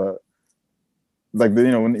robbed, but like, you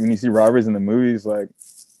know, when you see robberies in the movies, like,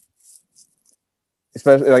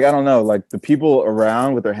 especially like, I don't know, like the people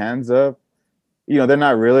around with their hands up, you know, they're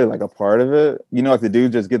not really like a part of it. You know, like the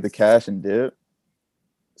dude just get the cash and dip.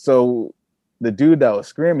 So the dude that was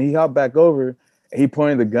screaming, he hopped back over, he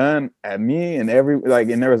pointed the gun at me and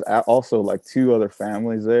and there was also like two other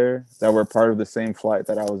families there that were part of the same flight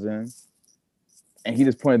that I was in. And he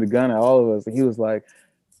just pointed the gun at all of us and he was like,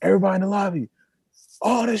 everybody in the lobby,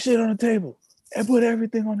 all this shit on the table and put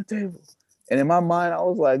everything on the table. And in my mind, I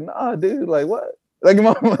was like, nah, dude, like what? Like in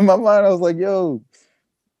my mind, I was like, yo,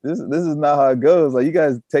 this is not how it goes. Like you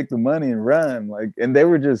guys take the money and run. Like, and they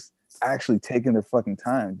were just actually taking their fucking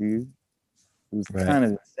time, dude. It was Right. kind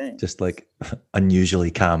of insane. Just like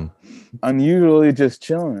unusually calm. Unusually just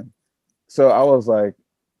chilling. So I was like,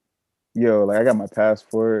 yo, like I got my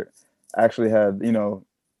passport. I actually had, you know,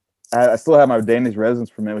 I still have my Danish residence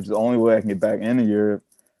permit, which is the only way I can get back into Europe.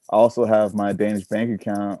 I also have my Danish bank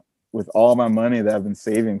account with all my money that I've been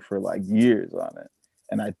saving for like years on it.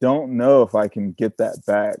 And I don't know if I can get that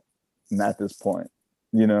back at this point,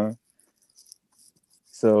 you know?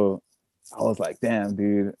 So I was like, damn,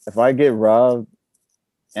 dude, if I get robbed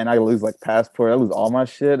and I lose like passport, I lose all my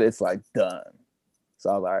shit, it's like done. So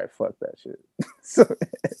I was like, all right, fuck that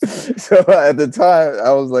shit. so at the time,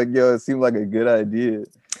 I was like, yo, it seemed like a good idea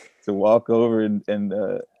to walk over and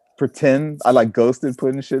pretend I like ghosted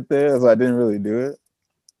putting shit there, so I didn't really do it.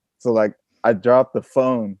 So like I dropped the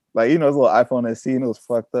phone, like you know, this little iPhone SE, and it was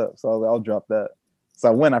fucked up. So I was like, I'll drop that.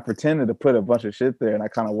 So I pretended to put a bunch of shit there, and I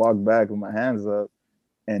kind of walked back with my hands up.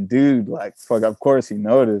 And dude, like, fuck, of course he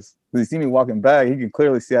noticed. Because he see me walking back, he could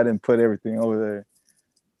clearly see I didn't put everything over there.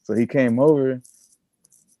 So he came over,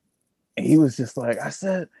 and he was just like, I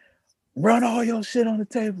said, run all your shit on the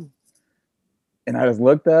table. And I just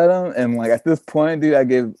looked at him, and like at this point, dude,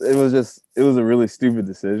 it was a really stupid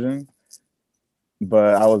decision.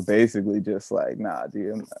 But I was basically just like, nah,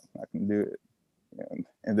 dude, I'm not gonna do it.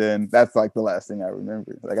 And then that's like the last thing I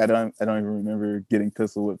remember. Like I don't even remember getting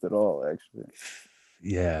pistol whipped at all, actually.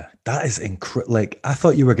 Yeah, that is incredible. Like, I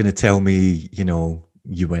thought you were going to tell me, you know,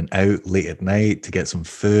 you went out late at night to get some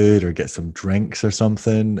food or get some drinks or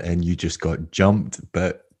something and you just got jumped.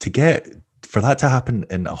 But for that to happen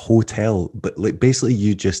in a hotel, but like basically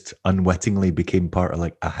you just unwittingly became part of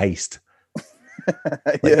like a heist.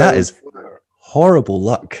 Like, Yeah, that is horrible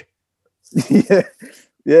luck. yeah,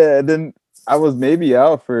 yeah. And then I was maybe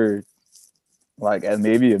out for like at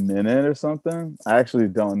maybe a minute or something. I actually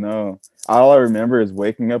don't know. All I remember is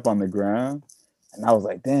waking up on the ground and I was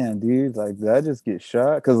like, damn, dude, like, did I just get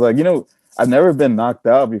shot? Because, like, you know, I've never been knocked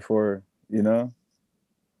out before, you know?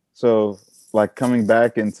 So, like, coming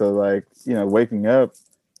back into, like, you know, waking up,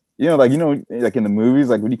 like in the movies,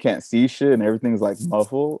 like, when you can't see shit and everything's, like,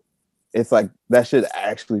 muffled, it's like that shit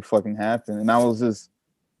actually fucking happened. And I was just,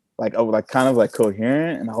 like, kind of, like,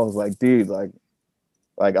 coherent. And I was like, dude, like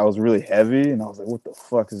I was really heavy and I was like, what the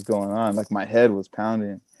fuck is going on? Like my head was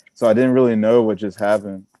pounding. So I didn't really know what just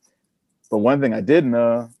happened. But one thing I did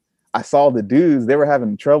know, I saw the dudes, they were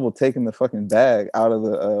having trouble taking the fucking bag out of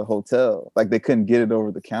the hotel. Like they couldn't get it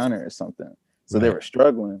over the counter or something. So they Right. were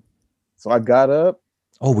struggling. So I got up.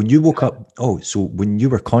 Oh, when you woke up, so when you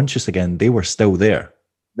were conscious again, they were still there.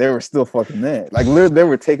 They were still fucking there. Like literally, they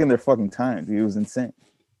were taking their fucking time, dude. It was insane.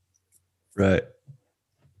 Right.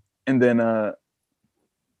 And then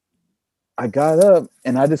I got up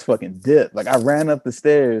and I just fucking dipped. Like I ran up the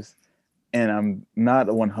stairs and I'm not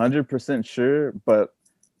 100% sure, but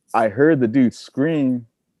I heard the dude scream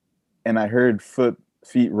and I heard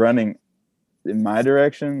feet running in my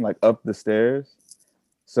direction, like up the stairs.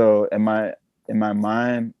 So in my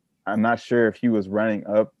mind, I'm not sure if he was running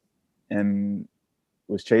up and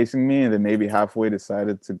was chasing me, and then maybe halfway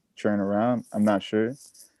decided to turn around. I'm not sure,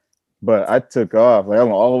 but I took off. Like I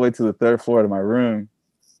went all the way to the third floor to my room,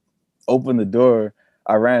 opened the door.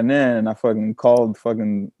 I ran in and I fucking called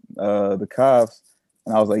the cops,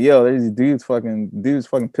 and I was like, "Yo, there's these dudes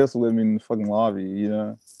fucking pistol with me in the fucking lobby," you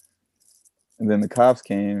know. And then the cops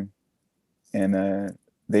came, and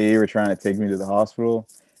they were trying to take me to the hospital,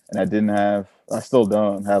 and I still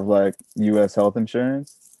don't have like U.S. health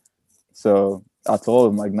insurance. So I told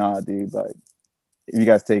them like, "Nah, dude, like if you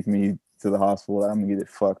guys take me to the hospital, I'm gonna get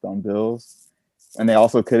fucked on bills." And they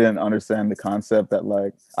also couldn't understand the concept that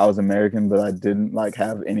like I was American, but I didn't like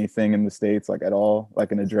have anything in the States like at all,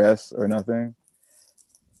 like an address or nothing.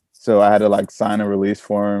 So I had to like sign a release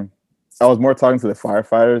form. I was more talking to the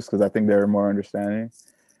firefighters because I think they were more understanding.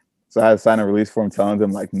 So I had to sign a release form telling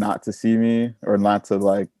them like not to see me or not to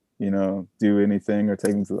like, do anything or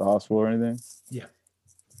take me to the hospital or anything. Yeah.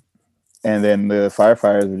 And then the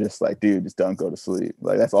firefighters were just like, dude, just don't go to sleep.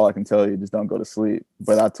 Like, that's all I can tell you. Just don't go to sleep.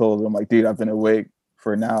 But I told them, like, dude, I've been awake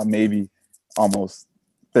for now maybe almost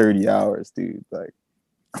 30 hours, dude. Like,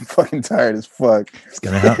 I'm fucking tired as fuck. It's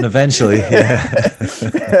going to happen eventually. Yeah.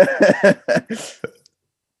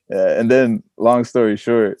 Yeah. And then, long story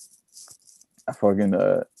short,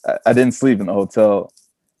 I didn't sleep in the hotel.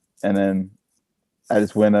 And then I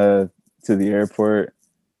just went to the airport,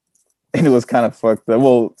 and it was kind of fucked up.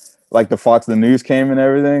 Well, like the Fox the News came and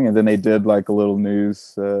everything, and then they did like a little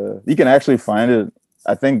news. You can actually find it.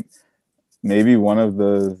 I think maybe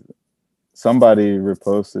somebody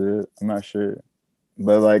reposted it. I'm not sure,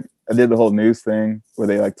 but like I did the whole news thing where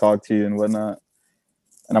they like talk to you and whatnot.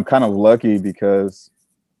 And I'm kind of lucky because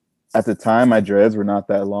at the time my dreads were not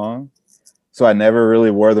that long, so I never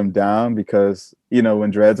really wore them down because when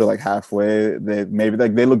dreads are like halfway, they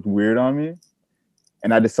looked weird on me.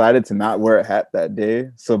 And I decided to not wear a hat that day,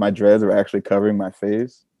 so my dreads were actually covering my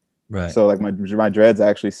face. Right. So like my dreads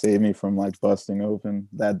actually saved me from like busting open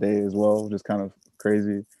that day as well, which is kind of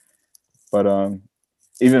crazy. But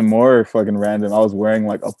even more fucking random, I was wearing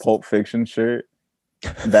like a Pulp Fiction shirt.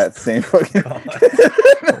 That same fucking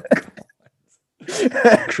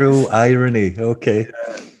cruel irony. Okay.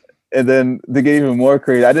 And then to get even more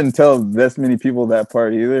crazy, I didn't tell this many people that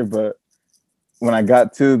part either. But when I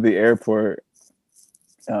got to the airport,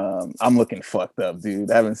 I'm looking fucked up, dude.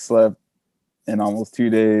 I haven't slept in almost 2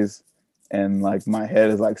 days, and like my head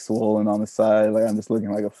is like swollen on the side. Like I'm just looking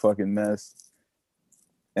like a fucking mess.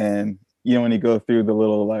 And when you go through the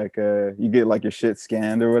little like you get like your shit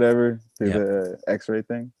scanned or whatever through the X-ray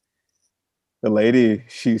thing. The lady,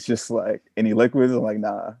 she's just like, any liquids? I'm like,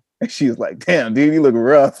 nah. And she's like, damn, dude, you look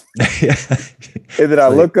rough. And then I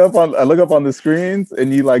look up on the screens,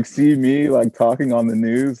 and you like see me like talking on the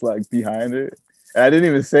news like behind it. And I didn't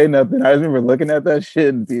even say nothing. I just remember looking at that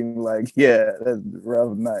shit and being like, yeah, that's a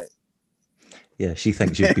rough night. Yeah, she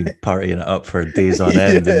thinks you've been partying it up for days on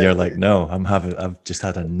end, and you're like, no, I've just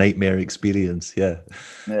had a nightmare experience. Yeah.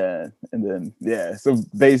 Yeah. And then, so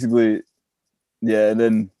basically, and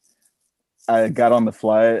then I got on the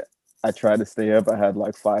flight. I tried to stay up. I had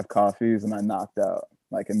like 5 coffees and I knocked out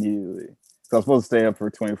like immediately. So I was supposed to stay up for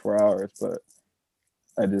 24 hours, but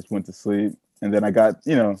I just went to sleep. And then I got,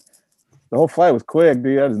 the whole flight was quick,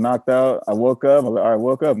 dude. I just knocked out. I woke up. I was like, all right,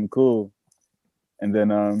 woke up. I'm cool. And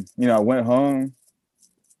then, I went home.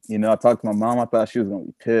 I talked to my mom. I thought she was going to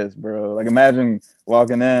be pissed, bro. Like, imagine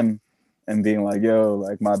walking in and being like, yo,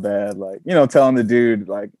 like, my bad. Like, telling the dude,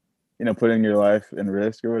 like, putting your life in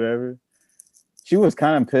risk or whatever. She was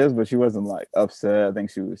kind of pissed, but she wasn't, like, upset. I think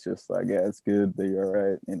she was just like, yeah, it's good that you're all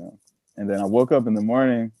right, And then I woke up in the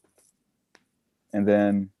morning. And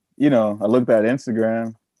then, I looked at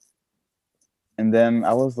Instagram. And then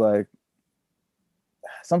I was like,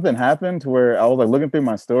 something happened to where I was like looking through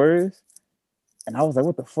my stories, and I was like,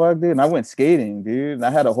 what the fuck, dude? And I went skating, dude. And I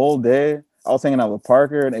had a whole day. I was hanging out with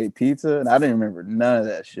Parker and ate pizza, and I didn't remember none of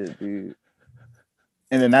that shit, dude.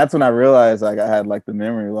 And then that's when I realized like I had like the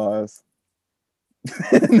memory loss.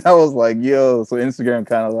 And I was like, yo, so Instagram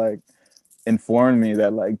kind of like informed me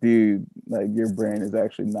that like, dude, like your brain is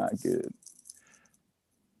actually not good.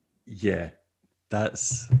 Yeah,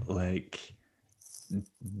 that's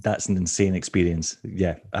an insane experience.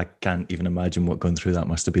 Yeah, I can't even imagine what going through that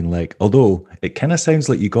must have been like. Although it kind of sounds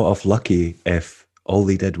like you got off lucky if all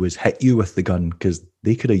they did was hit you with the gun, because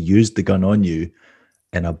they could have used the gun on you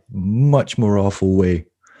in a much more awful way.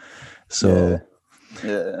 So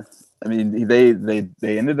yeah. I mean,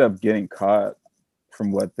 they ended up getting caught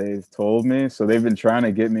from what they've told me. So they've been trying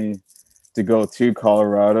to get me to go to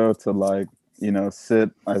Colorado to like, sit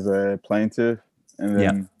as a plaintiff. And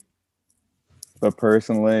then, but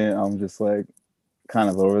personally, I'm just like kind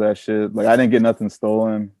of over that shit. Like I didn't get nothing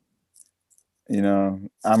stolen. You know,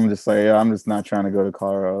 I'm just like, yeah, I'm just not trying to go to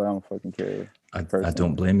Colorado. I don't fucking care. I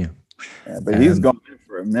don't blame you. Yeah, but he's Um, gone in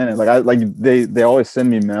for a minute. They always send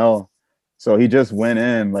me mail. So he just went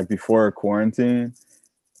in like before quarantine,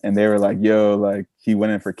 and they were like, "Yo, like he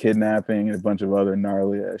went in for kidnapping and a bunch of other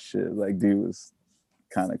gnarly ass shit." Like, dude was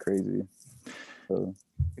kind of crazy. So,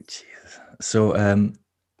 so,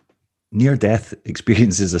 near death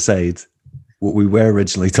experiences aside, what we were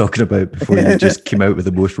originally talking about before you just came out with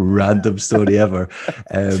the most random story ever,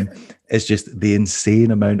 it's just the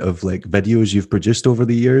insane amount of like videos you've produced over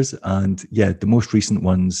the years. And yeah, the most recent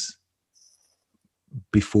ones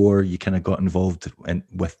before you kind of got involved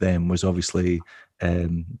with them was obviously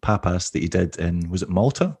Papas that you did in, was it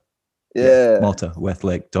Malta? Yeah, yeah, Malta, with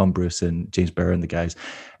like Don Bruce and James Burr and the guys.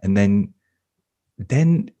 And then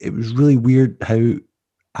it was really weird how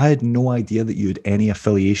I had no idea that you had any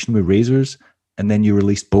affiliation with Razors, and then you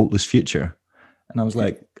released Boltless Future. And I was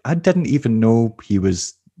like, I didn't even know he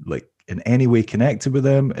was like in any way connected with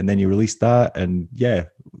them. And then you released that. And yeah,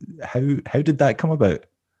 how did that come about?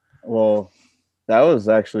 well, that was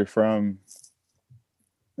actually from.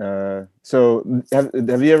 So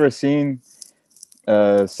have you ever seen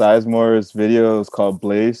Sizemore's videos called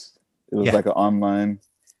Blaze? It was Yeah, like an online.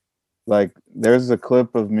 Like there's a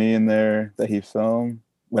clip of me in there that he filmed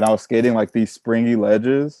when I was skating like these springy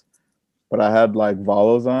ledges, but I had like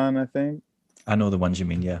Volos on, I think. I know the ones you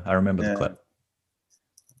mean. Yeah, I remember the Yeah. clip.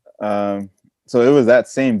 Um, so it was that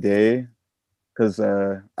same day because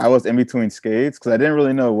I was in between skates because I didn't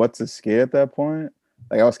really know what to skate at that point.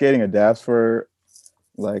 Like I was skating adapts for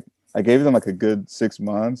like I gave them like a good 6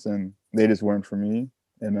 months and they just weren't for me.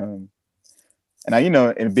 And I,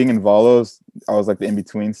 in being in Volos, I was like the in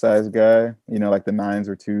between size guy. Like the nines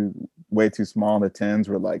were way too small, and the tens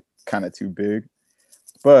were like kind of too big.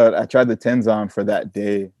 But I tried the tens on for that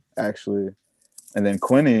day actually, and then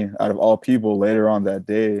Quinny, out of all people, later on that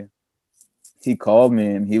day, he called me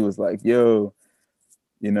and he was like, "Yo,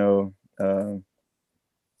 you know, because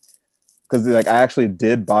like I actually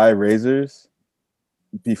did buy razors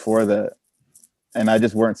before that, and I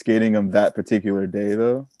just weren't skating them that particular day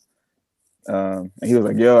though." And he was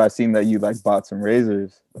like, "Yo, I seen that you like bought some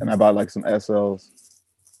razors," and I bought like some SLs.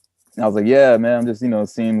 And I was like, "Yeah, man, I'm just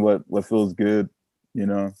seeing what feels good." You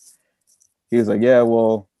know, he was like, "Yeah,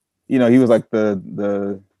 well, he was like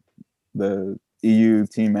the EU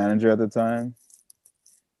team manager at the time,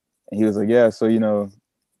 and he was like, "Yeah, so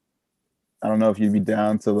I don't know if you'd be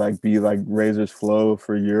down to like be like Razor's Flow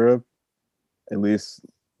for Europe, at least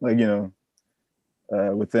like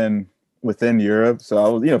within Europe." So I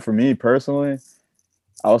was, for me personally,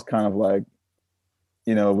 I was kind of like,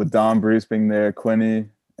 with Don Bruce being there, Quinny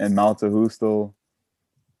and Malta Hustel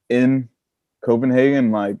in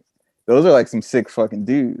Copenhagen, like those are like some sick fucking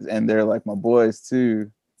dudes, and they're like my boys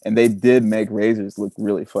too. And they did make razors look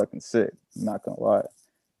really fucking sick. I'm not gonna lie,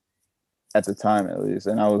 at the time at least.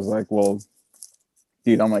 And I was like, well,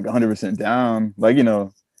 dude, I'm like 100% down. Like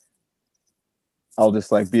I'll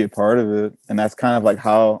just like be a part of it. And that's kind of like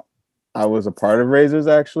how I was a part of Razors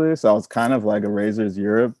actually. So I was kind of like a Razors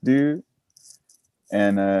Europe dude.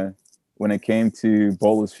 And when it came to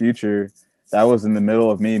Boltless Future, that was in the middle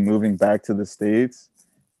of me moving back to the States.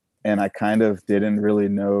 And I kind of didn't really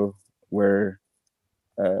know where,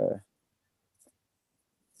 uh,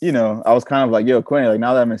 I was kind of like, yo, Quinn, like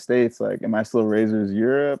now that I'm in States, like, am I still Razors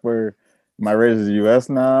Europe or am I Razors US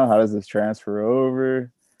now? How does this transfer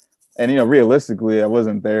over? And, realistically, I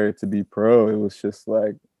wasn't there to be pro. It was just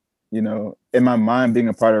like, in my mind, being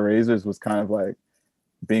a part of Razors was kind of like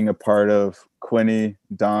being a part of Quinny,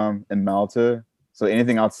 Dom, and Malta. So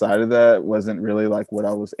anything outside of that wasn't really like what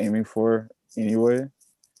I was aiming for anyway.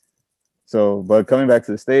 So, but coming back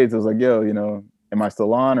to the States, I was like, yo, am I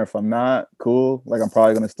still on? Or if I'm not, cool. Like, I'm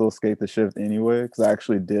probably going to still skate the shift anyway, because I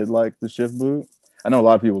actually did like the shift boot. I know a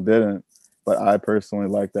lot of people didn't, but I personally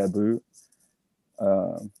like that boot.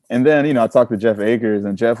 And then, I talked to Jeff Akers,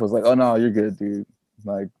 and Jeff was like, oh, no, you're good, dude.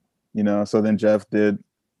 Like, so then Jeff did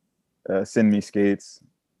send me skates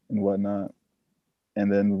and whatnot. And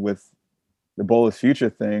then with the Bolus Future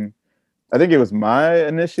thing, I think it was my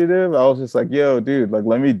initiative. I was just like, yo, dude, like,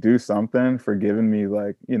 let me do something for giving me,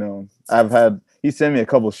 like, he sent me a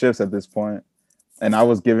couple shifts at this point, and I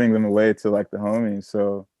was giving them away to, like, the homies.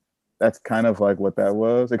 So that's kind of like what that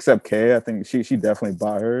was, except Kay. I think she definitely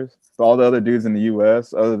bought hers. But all the other dudes in the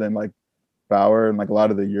US, other than, like, Bauer and, like, a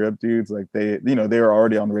lot of the Europe dudes, like, they were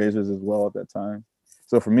already on Razors as well at that time.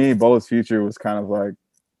 So for me, Bolus Future was kind of like,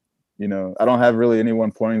 I don't have really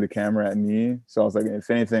anyone pointing the camera at me. So I was like, if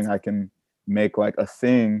anything, I can make like a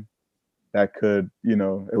thing that could,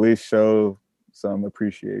 at least show some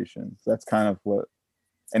appreciation. So that's kind of what,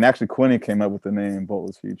 and actually Quinny came up with the name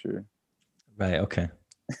Boltless Future. Right. Okay.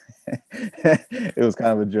 It was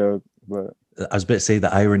kind of a joke, but I was about to say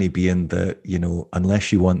the irony being that, you know,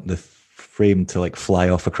 unless you want the frame to like fly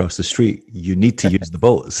off across the street, you need to use the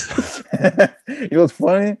bolts. you know what's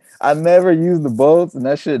funny? I never used the bolts, and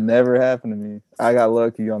that shit never happened to me. I got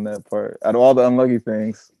lucky on that part. Out of all the unlucky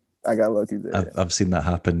things, I got lucky there. I've seen that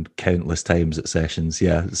happen countless times at sessions.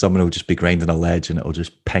 Yeah, someone will just be grinding a ledge and it'll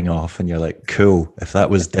just ping off, and you're like, cool. If that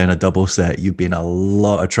was down a double set, you'd be in a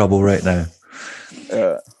lot of trouble right now.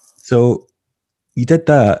 So you did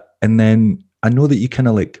that, and then I know that you kind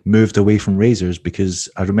of like moved away from razors, because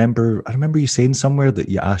I remember you saying somewhere that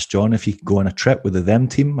you asked John if you could go on a trip with the them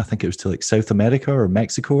team. I think it was to like South America or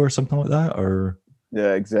Mexico or something like that. Or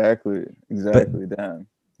yeah, exactly. Damn.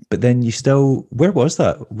 But then you still, where was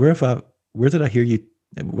that? Where did I hear you?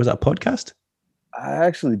 Was that a podcast? I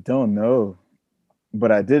actually don't know,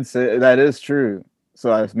 but I did say that is true.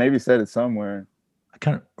 So I maybe said it somewhere. I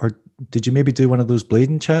can't. Or did you maybe do one of those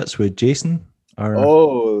blading chats with Jason?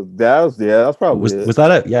 Or that's probably was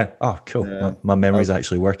that it? Yeah. Oh, cool. Yeah. My memory's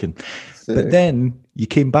actually working. Sick. But then you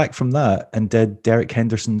came back from that and did Derek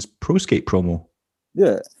Henderson's Pro Skate promo.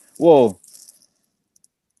 Yeah. Well,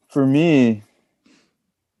 for me,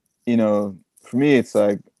 it's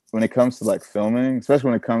like when it comes to like filming, especially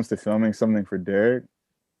when it comes to filming something for Derek,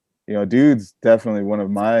 dude's definitely one of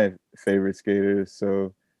my favorite skaters.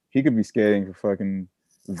 So he could be skating for fucking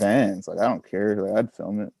Vans. Like, I don't care. Like, I'd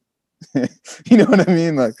film it. You know what I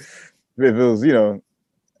mean? Like, if it was,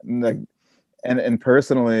 like, and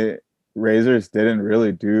personally, razors didn't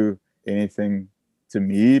really do anything to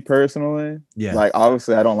me personally. Yeah. Like,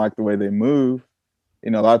 obviously, I don't like the way they move. A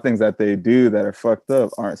lot of things that they do that are fucked up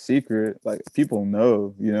aren't secret. Like, people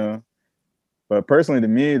know, But personally, to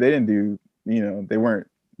me, they didn't do, they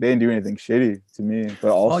didn't do anything shitty to me.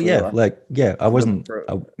 But also, I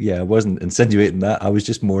wasn't insinuating that. I was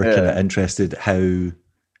just more kind of interested how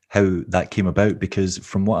that came about, because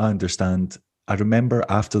from what I understand, I remember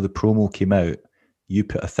after the promo came out, you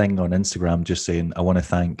put a thing on Instagram just saying, I want to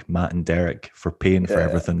thank Matt and Derek for paying for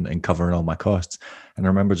everything and covering all my costs. And I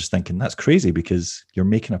remember just thinking, that's crazy, because you're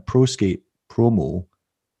making a Pro Skate promo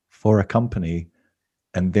for a company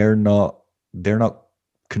and they're not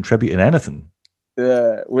contributing anything.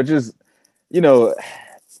 Yeah, which is,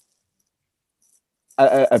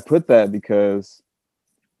 I put that because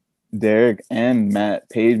Derek and Matt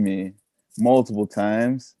paid me multiple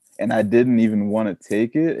times, and I didn't even want to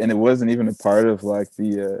take it, and it wasn't even a part of like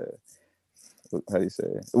the how do you say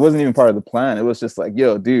it? It wasn't even part of the plan. It was just like,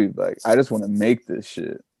 yo, dude, like, I just want to make this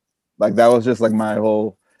shit. Like, that was just like my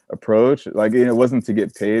whole approach. Like, it wasn't to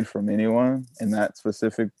get paid from anyone in that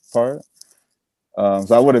specific part. So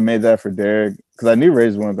I would have made that for Derek, because I knew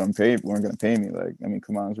Razors weren't gonna pay me. Like, I mean,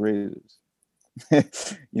 come on, it's Razors.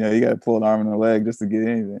 You got to pull an arm and a leg just to get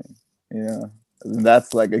anything. And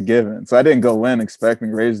that's like a given. So I didn't go in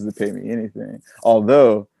expecting Razors to pay me anything.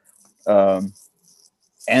 Although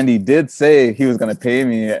Andy did say he was going to pay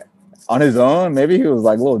me on his own. Maybe he was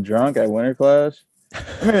like a little drunk at Winter Clash.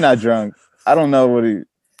 Maybe not drunk. I don't know what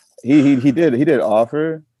he did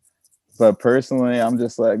offer. But personally, I'm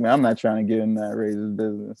just like, man, I'm not trying to get in that Razors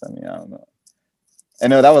business. I mean, I don't know. I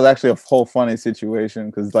know that was actually a whole funny situation,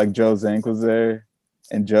 because like Joe Zank was there,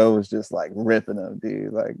 and Joe was just like ripping him,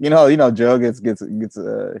 dude. Like, Joe gets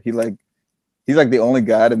he's like the only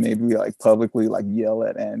guy to maybe like publicly like yell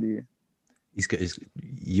at Andy.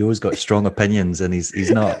 He always got strong opinions, and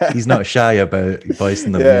he's not shy about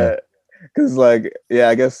voicing them. Yeah, because like, yeah,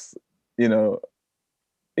 I guess it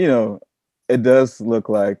does look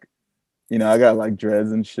like, I got like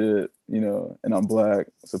dreads and shit, and I'm black,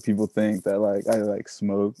 so people think that like I like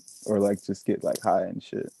smoke or like just get like high and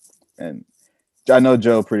shit. And I know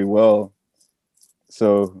Joe pretty well,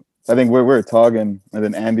 so I think we're talking, and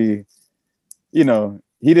then Andy, he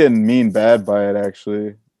didn't mean bad by it.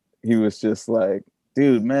 Actually, he was just like,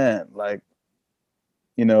 dude, man, like,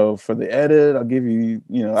 for the edit, I'll give you,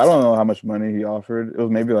 I don't know how much money he offered. It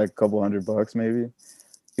was maybe like a couple $100 maybe.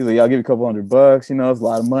 He's like, yeah, I'll give you a couple $100. It's a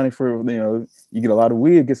lot of money for, you get a lot of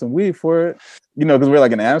weed, get some weed for it, because we're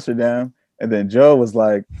like in Amsterdam. And then Joe was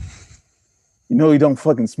like, he don't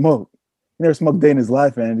fucking smoke. He never smoked a day in his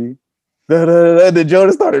life, Andy. And then Joe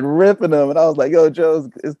just started ripping him. And I was like, yo, Joe,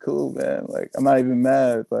 it's cool, man. Like, I'm not even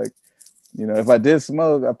mad. Like, if I did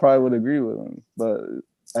smoke, I probably would agree with him, but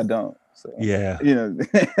I don't. So, yeah,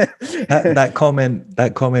 that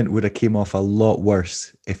comment would have came off a lot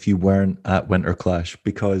worse if you weren't at Winter Clash,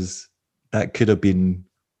 because that could have been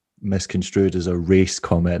misconstrued as a race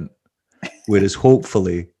comment, whereas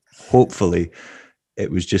hopefully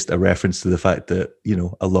it was just a reference to the fact that, you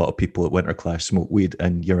know, a lot of people at Winter Clash smoke weed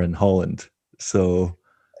and you're in Holland. So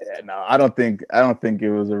Yeah, no, I don't think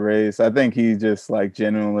it was a race. I think he just like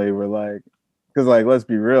genuinely were like, because like let's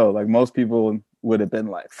be real, like most people would have been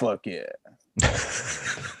like, fuck yeah.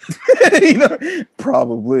 You know,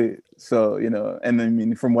 probably. So, you know, and I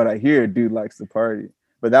mean, from what I hear, dude likes to party.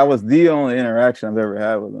 But that was the only interaction I've ever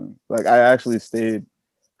had with him. Like, I actually stayed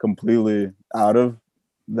completely out of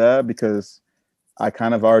that because I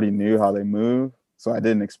kind of already knew how they move, so I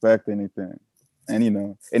didn't expect anything. And you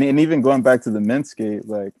know, and even going back to the mint skate,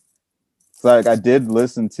 like I did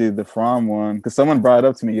listen to the From one because someone brought it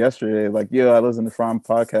up to me yesterday, like, yo, I listened to From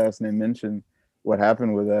podcast and they mentioned what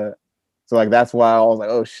happened with that. So like that's why I was like,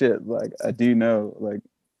 oh shit, like I do know, like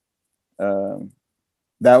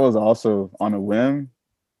that was also on a whim.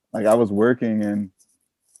 Like I was working and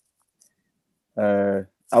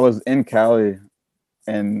I was in Cali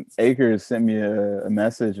and Akers sent me a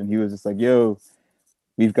message and he was just like, yo,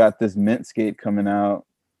 we've got this mint skate coming out.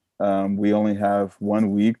 We only have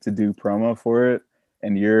 1 week to do promo for it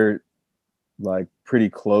and you're like pretty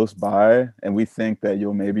close by and we think that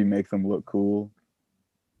you'll maybe make them look cool.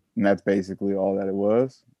 And that's basically all that it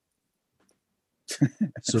was.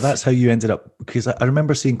 so that's how you ended up, because I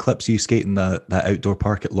remember seeing clips of you skating that outdoor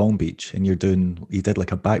park at Long Beach and you did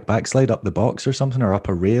like a backslide up the box or something, or up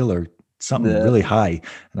a rail or something Yeah, really high.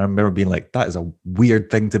 And I remember being like, that is a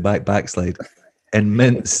weird thing to backslide in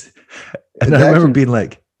mints. And I remember being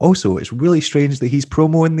like, also, it's really strange that he's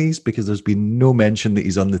promoting these because there's been no mention that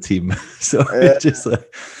he's on the team. So it's just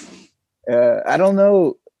like, I don't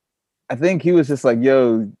know. I think he was just like,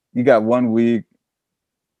 yo, you got 1 week.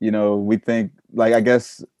 You know, we think like, I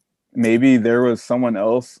guess maybe there was someone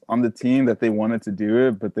else on the team that they wanted to do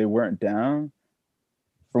it, but they weren't down.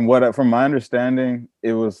 From my understanding,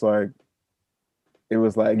 it was like,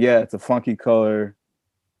 yeah, it's a funky color.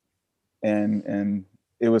 And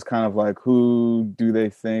it was kind of like, who do they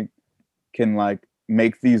think can like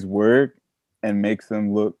make these work and makes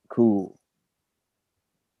them look cool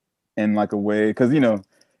in like a way? Because, you know,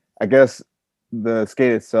 I guess the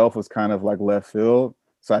skate itself was kind of like left field.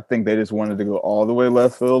 So I think they just wanted to go all the way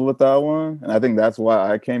left field with that one. And I think that's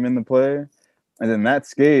why I came into play. And then that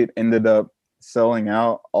skate ended up selling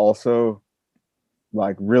out also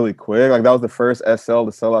like really quick. Like that was the first SL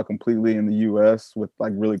to sell out completely in the US with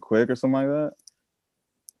like really quick or something like that.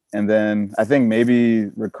 And then I think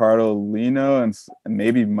maybe Ricardo Lino and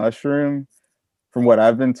maybe Mushroom, from what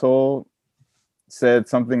I've been told, said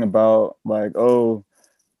something about like, oh,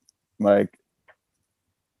 like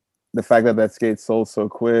the fact that that skate sold so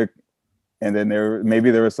quick. And then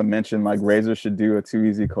there was some mention like Razor should do a Too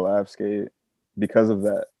Easy collab skate because of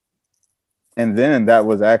that. And then that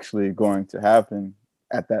was actually going to happen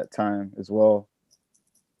at that time as well.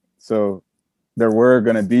 So there were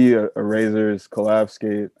going to be a Razor's collab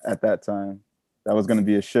skate at that time. That was going to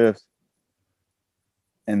be a shift.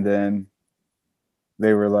 And then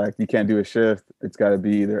they were like, you can't do a shift. It's got to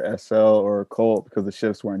be either SL or a Colt because the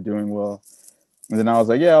shifts weren't doing well. And then I was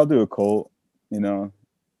like, yeah, I'll do a Colt, you know.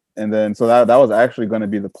 And then so that was actually going to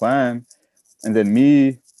be the plan. And then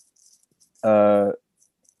me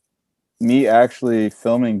actually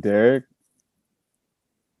filming Derek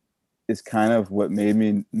is kind of what made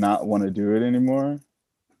me not want to do it anymore.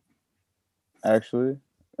 Actually,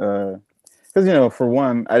 because you know, for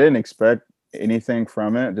one, I didn't expect anything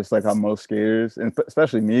from it. Just like how most skaters, and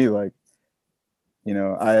especially me, like, you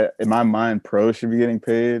know, in my mind, pros should be getting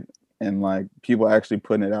paid, and like people actually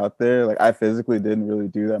putting it out there. Like I physically didn't really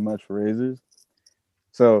do that much for Razors,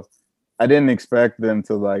 so I didn't expect them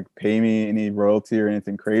to like pay me any royalty or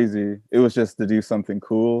anything crazy. It was just to do something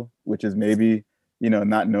cool, which is maybe, you know,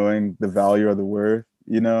 not knowing the value or the worth,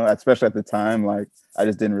 you know, especially at the time, like I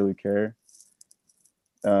just didn't really care.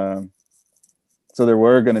 So there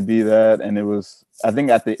were going to be that. And it was, I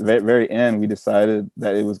think at the very end, we decided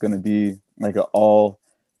that it was going to be like an all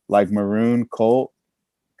like maroon Colt,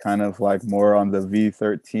 kind of like more on the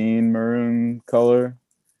V13 maroon color.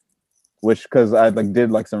 Which, because I like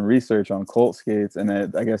did like some research on Colt skates,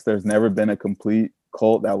 and I guess there's never been a complete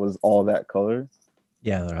Colt that was all that color.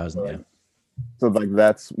 Yeah, there hasn't. Yeah. So like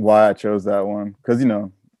that's why I chose that one, because you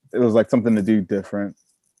know it was like something to do different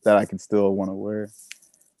that I could still want to wear.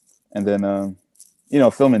 And then you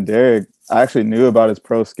know, filming Derek, I actually knew about his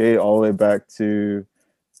pro skate all the way back to,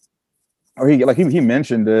 or he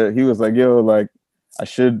mentioned it. He was like, "Yo, like I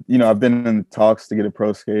should, you know, I've been in talks to get a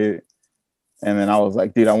pro skate." And then I was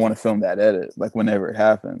like, dude, I want to film that edit, like whenever it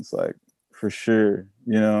happens, like for sure,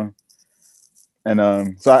 you know?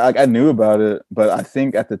 And so I knew about it, but I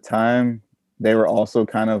think at the time they were also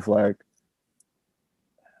kind of like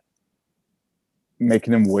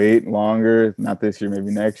making him wait longer, not this year,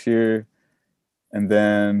 maybe next year. And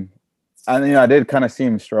then I did kind of see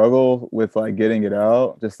him struggle with like getting it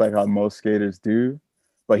out, just like how most skaters do.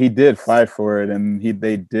 But he did fight for it, and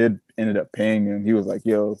they did ended up paying him. He was like,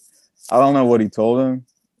 "Yo, I don't know what he told him.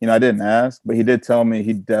 I didn't ask, but he did tell me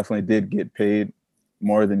he definitely did get paid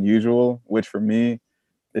more than usual, which for me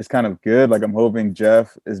is kind of good. Like I'm hoping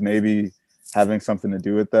Jeff is maybe having something to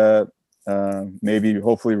do with that. Maybe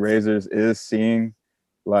hopefully Razors is seeing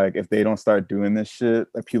like if they don't start doing this shit,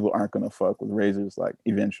 like people aren't gonna fuck with Razors like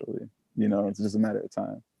eventually. It's just a matter of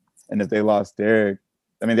time. And if they lost Derek,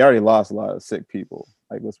 I mean they already lost a lot of sick people.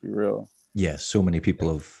 Like let's be real. Yeah, so many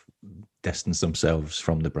people have distanced themselves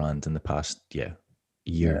from the brand in the past year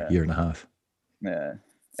and a half. Yeah.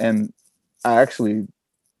 And that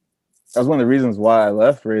was one of the reasons why I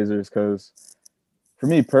left Razors, because for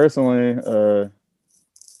me personally,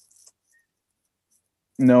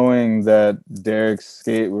 knowing that Derek's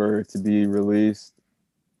skate were to be released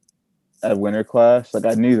at Winter Clash, like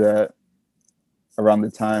I knew that around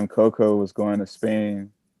the time Coco was going to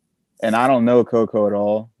Spain. And I don't know Coco at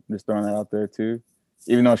all. I'm just throwing that out there too.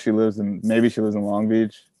 Even though she lives in Long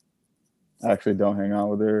Beach. I actually don't hang out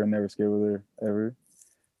with her and never skate with her ever.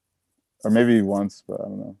 Or maybe once, but I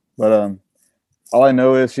don't know. But all I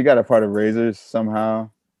know is she got a part of Razors somehow.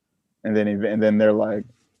 And then they're like,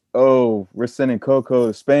 "Oh, we're sending Coco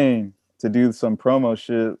to Spain to do some promo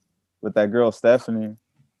shit with that girl Stephanie."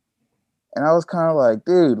 And I was kind of like,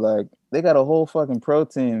 dude, like they got a whole fucking pro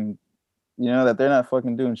team, that they're not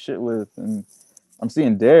fucking doing shit with. And I'm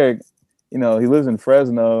seeing Derek, he lives in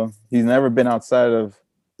Fresno. He's never been outside of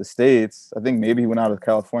the States. I think maybe he went out of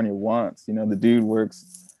California once. The dude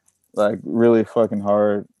works like really fucking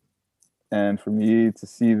hard. And for me to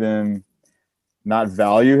see them not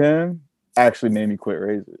value him actually made me quit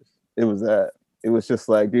Razors. It was that. It was just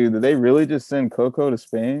like, dude, did they really just send Coco to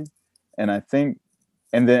Spain? And I think,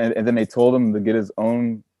 and then they told him to get his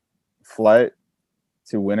own flight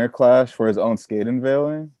to Winter Clash for his own skate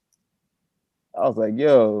unveiling. I was like,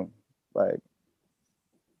 yo,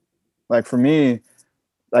 like for me,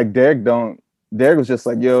 like Derek was just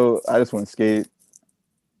like, yo, I just want to skate.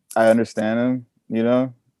 I understand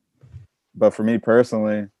him, but for me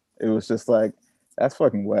personally, it was just like, that's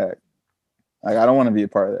fucking whack. Like I don't want to be a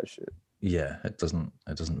part of that shit. Yeah, it doesn't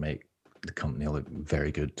make the company look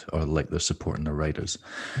very good or like they're supporting the writers.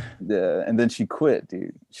 Yeah, and then she quit,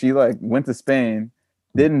 dude. She like went to Spain.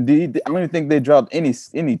 I don't even think they dropped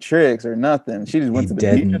any tricks or nothing. She just went to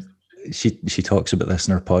the beach. She talks about this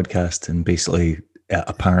in her podcast, and basically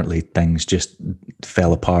apparently things just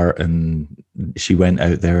fell apart, and she went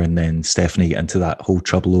out there, and then Stephanie got into that whole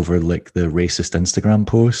trouble over like the racist Instagram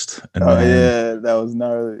post. And yeah, that was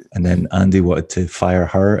gnarly. And then Andy wanted to fire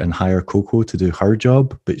her and hire Coco to do her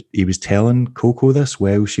job, but he was telling Coco this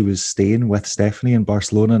while she was staying with Stephanie in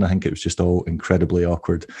Barcelona, and I think it was just all incredibly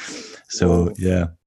awkward. So yeah,